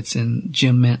 $500 if it's in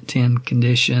gem mint 10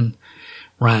 condition.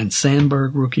 Ryan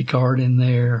Sandberg rookie card in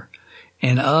there,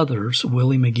 and others.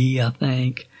 Willie McGee, I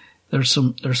think. There's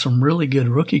some really good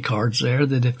rookie cards there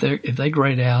that if they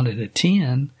grade out at a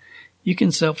 10, you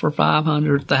can sell for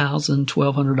 $500, $1,000,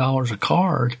 $1,200 a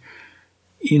card,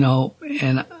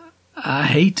 and I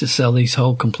hate to sell these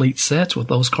whole complete sets with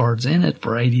those cards in it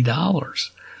for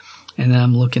 $80. And then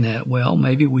I'm looking at, well,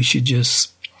 maybe we should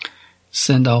just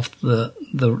send off the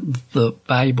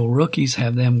valuable rookies,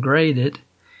 have them graded,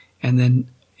 and then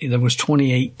there was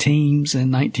 28 teams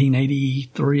in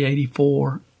 1983,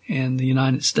 84. In the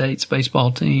United States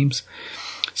baseball teams.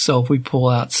 So if we pull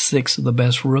out 6 of the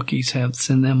best rookies,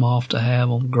 send them off to have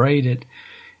them graded,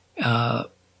 then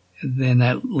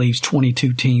that leaves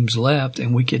 22 teams left,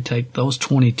 and we could take those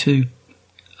 22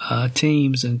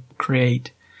 teams and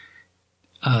create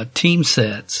team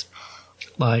sets,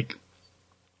 like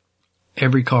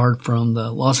every card from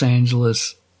the Los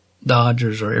Angeles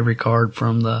Dodgers, or every card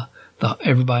from the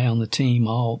everybody on the team,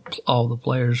 all the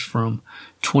players from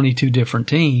 22 different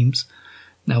teams.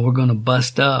 Now we're going to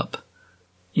bust up,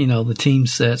 the team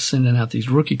sets, sending out these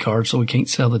rookie cards, so we can't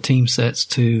sell the team sets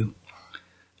to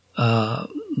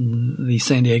the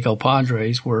San Diego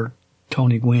Padres, where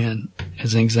Tony Gwynn,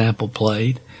 as an example,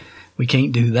 played. We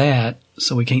can't do that,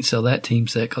 so we can't sell that team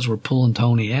set because we're pulling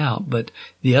Tony out. But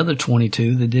the other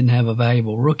 22 that didn't have a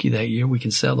valuable rookie that year, we can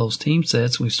sell those team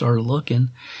sets. We started looking,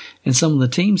 and some of the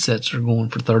team sets are going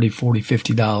for $30, $40,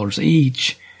 $50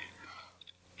 each.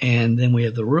 And then we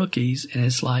have the rookies, and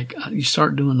it's like you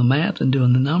start doing the math and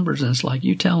doing the numbers, and it's like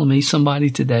you telling me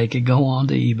somebody today could go on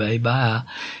to eBay, buy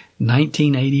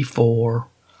 1984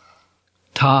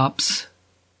 Topps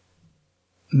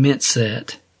mint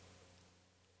set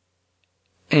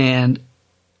and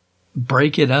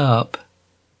break it up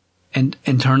and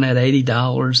turn that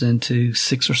 $80 into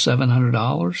 $600 or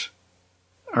 $700,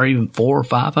 or even $400 or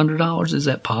 $500. Is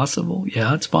that possible?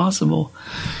 Yeah, it's possible.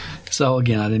 So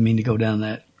again, I didn't mean to go down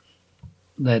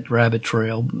that rabbit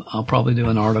trail. I'll probably do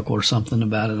an article or something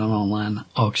about it on Online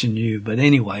Auction U. But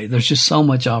anyway, there's just so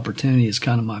much opportunity is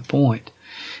kind of my point.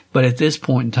 But at this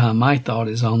point in time, my thought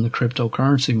is on the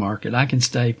cryptocurrency market. I can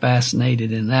stay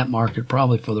fascinated in that market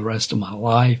probably for the rest of my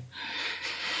life,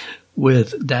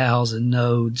 with DAOs and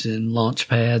nodes and launch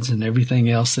pads and everything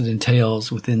else that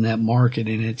entails within that market.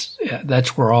 And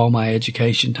that's where all my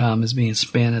education time is being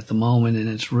spent at the moment. And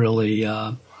it's really,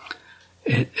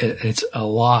 it's a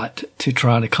lot to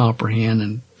try to comprehend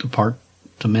and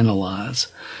departmentalize,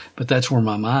 but that's where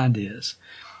my mind is.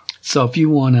 So if you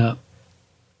want to,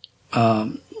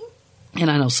 and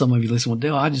I know some of you listen, well,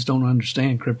 Dale, I just don't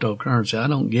understand cryptocurrency. I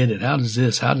don't get it. How does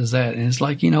this? How does that? And it's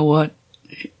like, you know what?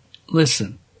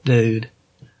 Listen, dude,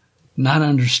 not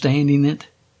understanding it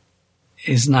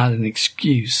is not an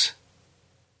excuse.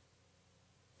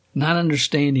 Not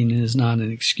understanding it is not an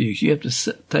excuse. You have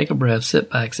to take a breath, sit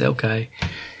back, say, okay,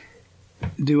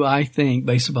 do I think,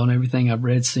 based upon everything I've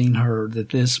read, seen, heard, that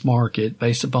this market,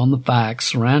 based upon the facts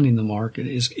surrounding the market,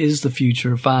 is the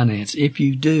future of finance? If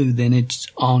you do, then it's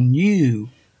on you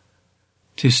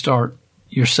to start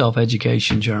your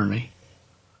self-education journey.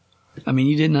 I mean,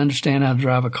 you didn't understand how to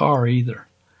drive a car either.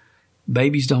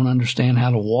 Babies don't understand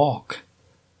how to walk.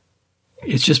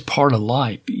 It's just part of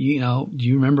life. You know, do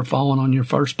you remember falling on your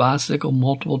first bicycle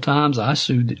multiple times? I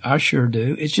sure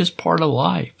do. It's just part of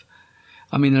life.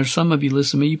 I mean, there's some of you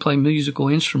listen to me, you play musical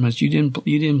instruments. You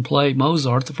didn't play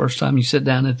Mozart the first time you sat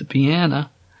down at the piano.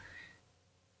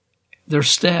 There's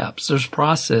steps, there's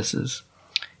processes.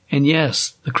 And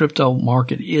yes, the crypto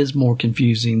market is more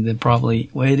confusing than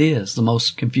it is the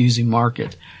most confusing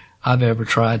market I've ever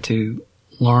tried to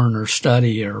learn or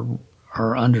study or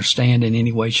understand in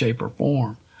any way, shape, or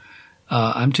form.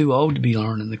 I'm too old to be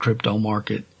learning the crypto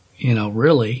market,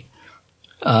 really.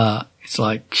 It's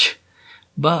like,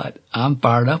 but I'm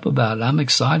fired up about it. I'm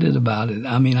excited about it.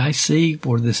 I mean, I see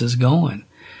where this is going.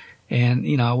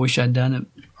 And, I wish I'd done it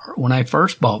when I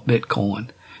first bought Bitcoin,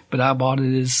 but I bought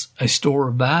it as a store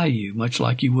of value, much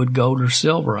like you would gold or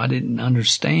silver. I didn't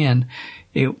understand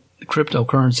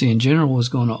cryptocurrency in general was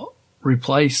going to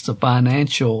replace the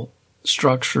financial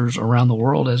structures around the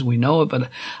world as we know it, but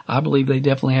I believe they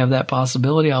definitely have that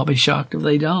possibility. I'll be shocked if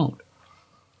they don't.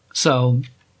 So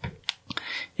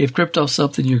if crypto is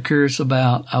something you're curious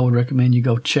about, I would recommend you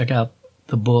go check out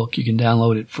the book. You can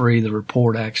download it free, the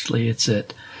report actually. It's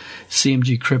at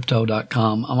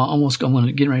cmgcrypto.com.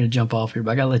 I'm getting ready to jump off here,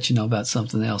 but I got to let you know about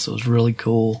something else that was really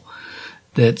cool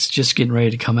that's just getting ready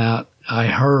to come out. I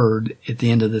heard at the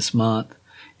end of this month.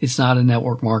 It's not a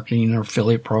network marketing or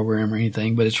affiliate program or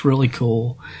anything, but it's really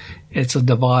cool. It's a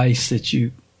device that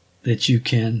you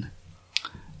can,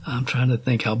 I'm trying to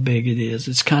think how big it is.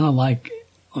 It's kind of like,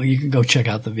 you can go check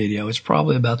out the video. It's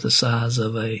probably about the size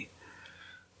of a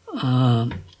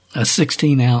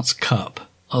 16-ounce cup,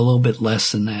 a little bit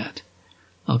less than that.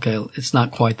 Okay, it's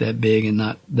not quite that big and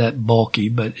not that bulky,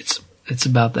 but it's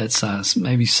about that size,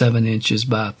 maybe 7 inches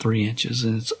by 3 inches,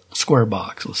 and it's a square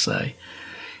box, let's say.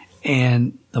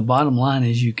 And the bottom line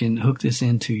is you can hook this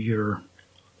into your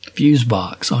fuse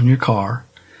box on your car,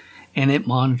 and it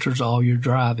monitors all your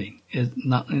driving.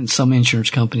 And some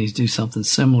insurance companies do something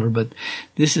similar, but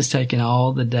this is taking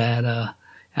all the data,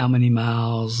 how many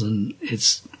miles, and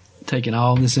it's taking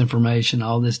all this information,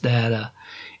 all this data,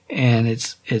 and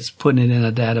it's putting it in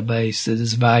a database that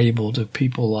is valuable to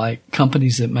people like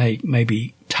companies that make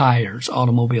maybe tires,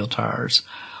 automobile tires,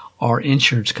 or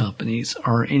insurance companies,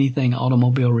 or anything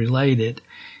automobile related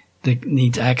that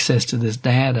needs access to this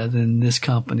data. Then this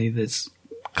company that's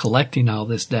collecting all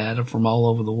this data from all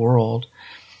over the world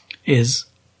is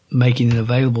making it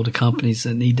available to companies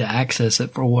that need to access it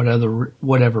for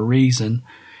whatever reason,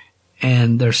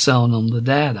 and they're selling them the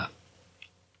data.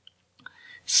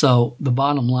 So the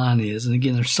bottom line is, and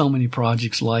again, there's so many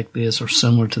projects like this or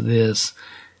similar to this,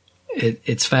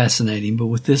 it's fascinating. But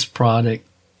with this product,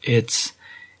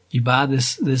 you buy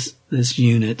this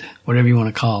unit, whatever you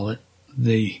want to call it,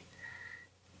 the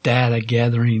data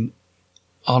gathering,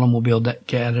 automobile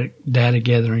data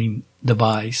gathering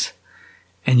device,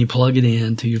 and you plug it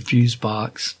into your fuse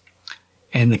box,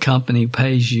 and the company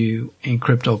pays you in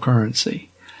cryptocurrency.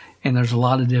 And there's a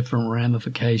lot of different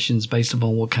ramifications based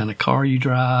upon what kind of car you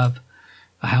drive,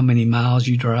 how many miles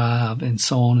you drive, and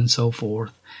so on and so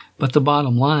forth. But the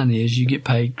bottom line is you get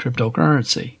paid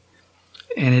cryptocurrency,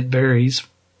 and it varies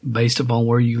based upon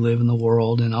where you live in the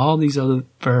world and all these other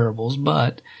variables,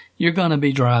 but you're going to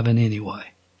be driving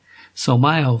anyway. So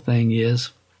my whole thing is,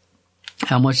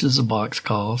 how much does a box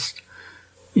cost?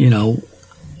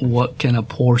 What can a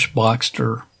Porsche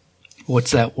Boxster,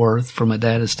 what's that worth from a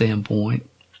data standpoint?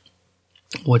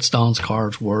 What's Don's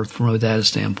car's worth from a data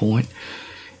standpoint?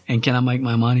 And can I make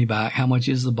my money back? How much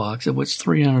is the box? What's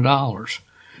 $300?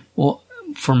 Well,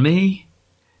 for me,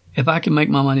 if I can make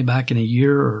my money back in a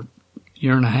year or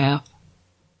year and a half,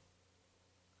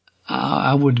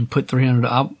 I wouldn't put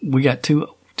 $300. We got two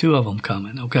of them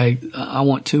coming. Okay. I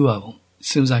want 2 of them as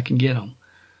soon as I can get them,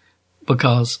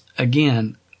 because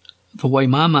again, the way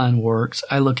my mind works,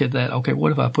 I look at that. Okay.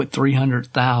 What if I put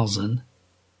 300,000?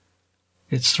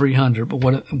 It's 300, but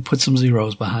what if, put some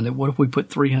zeros behind it. What if we put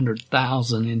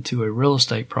 300,000 into a real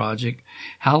estate project?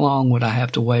 How long would I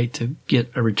have to wait to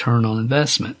get a return on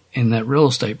investment in that real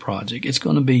estate project? It's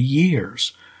going to be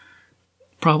years.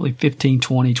 Probably 15,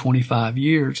 20, 25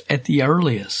 years at the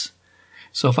earliest.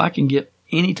 So if I can get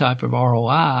any type of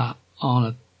ROI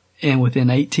and within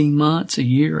 18 months, a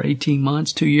year, 18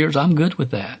 months, 2 years, I'm good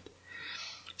with that.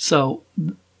 So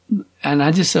and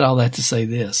I just said all that to say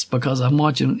this, because I'm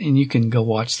watching, and you can go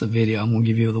watch the video. I'm going to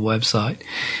give you the website.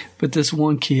 But this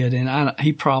one kid, and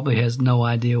he probably has no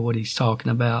idea what he's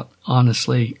talking about,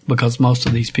 honestly, because most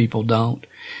of these people don't.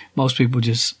 Most people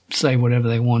just say whatever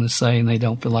they want to say, and they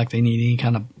don't feel like they need any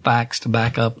kind of facts to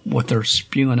back up what they're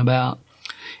spewing about.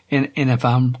 And if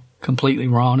I'm completely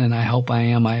wrong, and I hope I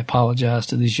am, I apologize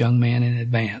to this young man in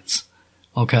advance.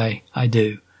 Okay, I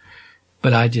do.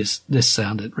 But this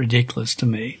sounded ridiculous to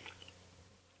me.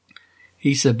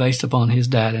 He said based upon his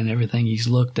data and everything he's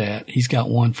looked at, he's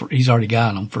already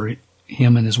got them for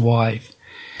him and his wife.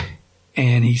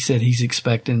 And he said he's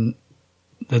expecting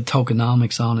the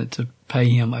tokenomics on it to pay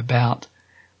him about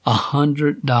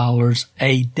 $100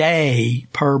 a day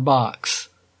per box.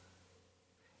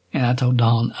 And I told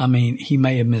Don, he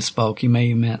may have misspoke. He may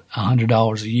have meant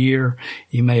 $100 a year.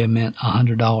 He may have meant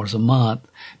 $100 a month.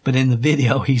 But in the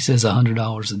video, he says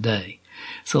 $100 a day.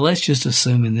 So let's just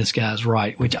assume this guy's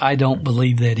right, which I don't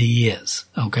believe that he is.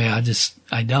 Okay.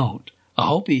 I don't. I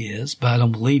hope he is, but I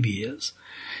don't believe he is.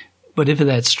 But if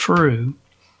that's true,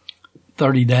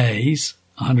 30 days,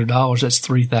 $100, that's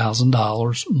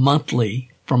 $3,000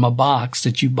 monthly from a box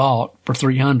that you bought for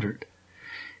 $300.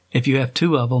 If you have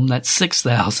 2 of them, that's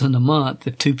 $6,000 a month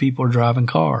if 2 people are driving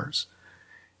cars.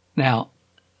 Now,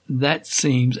 that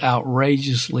seems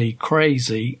outrageously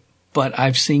crazy, but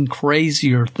I've seen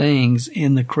crazier things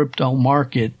in the crypto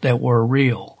market that were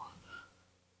real.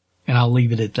 And I'll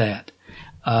leave it at that.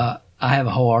 I have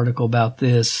a whole article about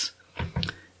this.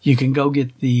 You can go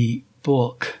get the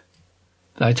book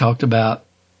that I talked about,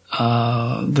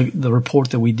 the report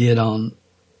that we did on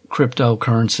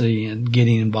cryptocurrency and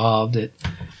getting involved at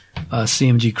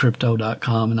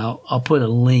cmgcrypto.com, and I'll put a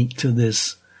link to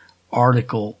this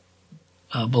article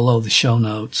below the show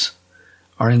notes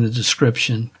or in the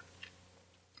description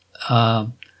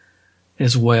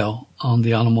as well on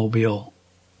the automobile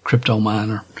crypto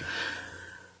miner.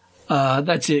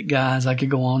 That's it, guys. I could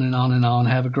go on and on and on.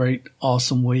 Have a great,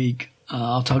 awesome week.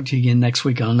 I'll talk to you again next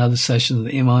week on another session of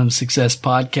the MLM Success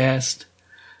Podcast.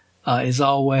 As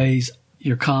always,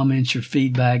 your comments, your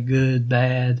feedback, good,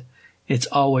 bad, it's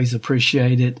always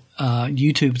appreciated.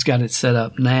 YouTube's got it set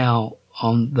up now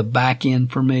on the back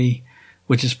end for me,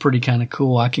 which is pretty kind of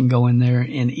cool. I can go in there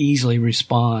and easily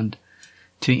respond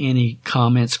to any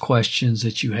comments, questions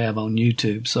that you have on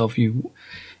YouTube. So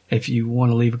if you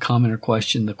want to leave a comment or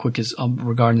question, the quickest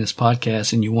regarding this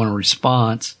podcast, and you want a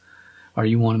response, or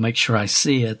you want to make sure I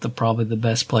see it, probably the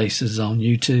best place is on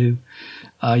YouTube.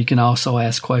 You can also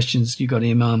ask questions. You go to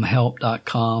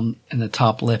MLMhelp.com. In the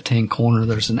top left-hand corner,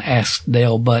 there's an Ask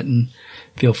Dale button.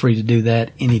 Feel free to do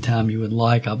that anytime you would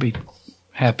like. I'll be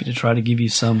happy to try to give you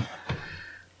some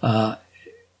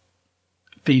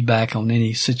feedback on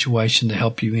any situation to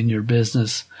help you in your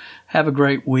business. Have a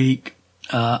great week.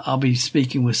 I'll be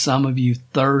speaking with some of you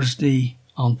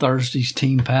on Thursday's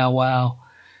Team Powwow.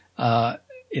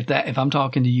 If I'm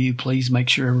talking to you, please make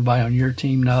sure everybody on your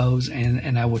team knows.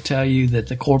 And I will tell you that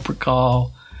the corporate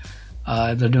call,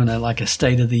 they're doing a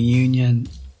State of the Union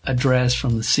address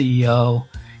from the CEO.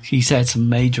 He's had some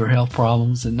major health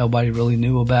problems that nobody really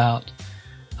knew about.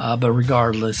 But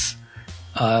regardless,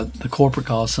 the corporate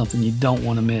call is something you don't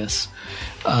want to miss.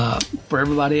 For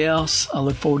everybody else, I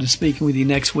look forward to speaking with you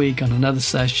next week on another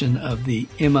session of the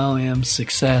MLM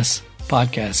Success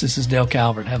Podcast. This is Dale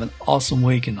Calvert. Have an awesome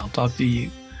week, and I'll talk to you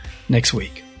next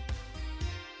week.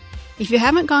 If you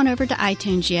haven't gone over to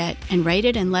iTunes yet and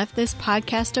rated and left this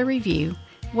podcast a review,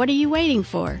 what are you waiting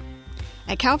for?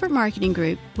 At Calvert Marketing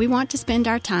Group, we want to spend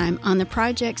our time on the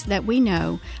projects that we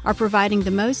know are providing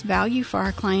the most value for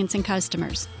our clients and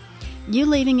customers. You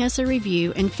leaving us a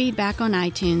review and feedback on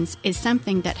iTunes is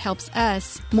something that helps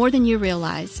us more than you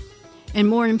realize. And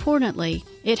more importantly,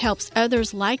 it helps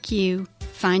others like you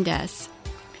find us.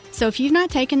 So if you've not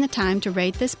taken the time to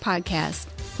rate this podcast,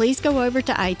 please go over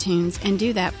to iTunes and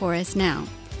do that for us now.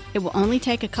 It will only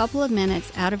take a couple of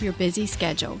minutes out of your busy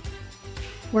schedule.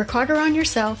 Work harder on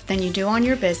yourself than you do on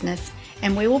your business,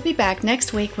 and we will be back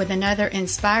next week with another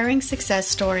inspiring success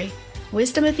story,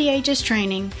 wisdom of the ages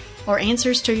training, or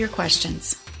answers to your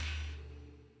questions.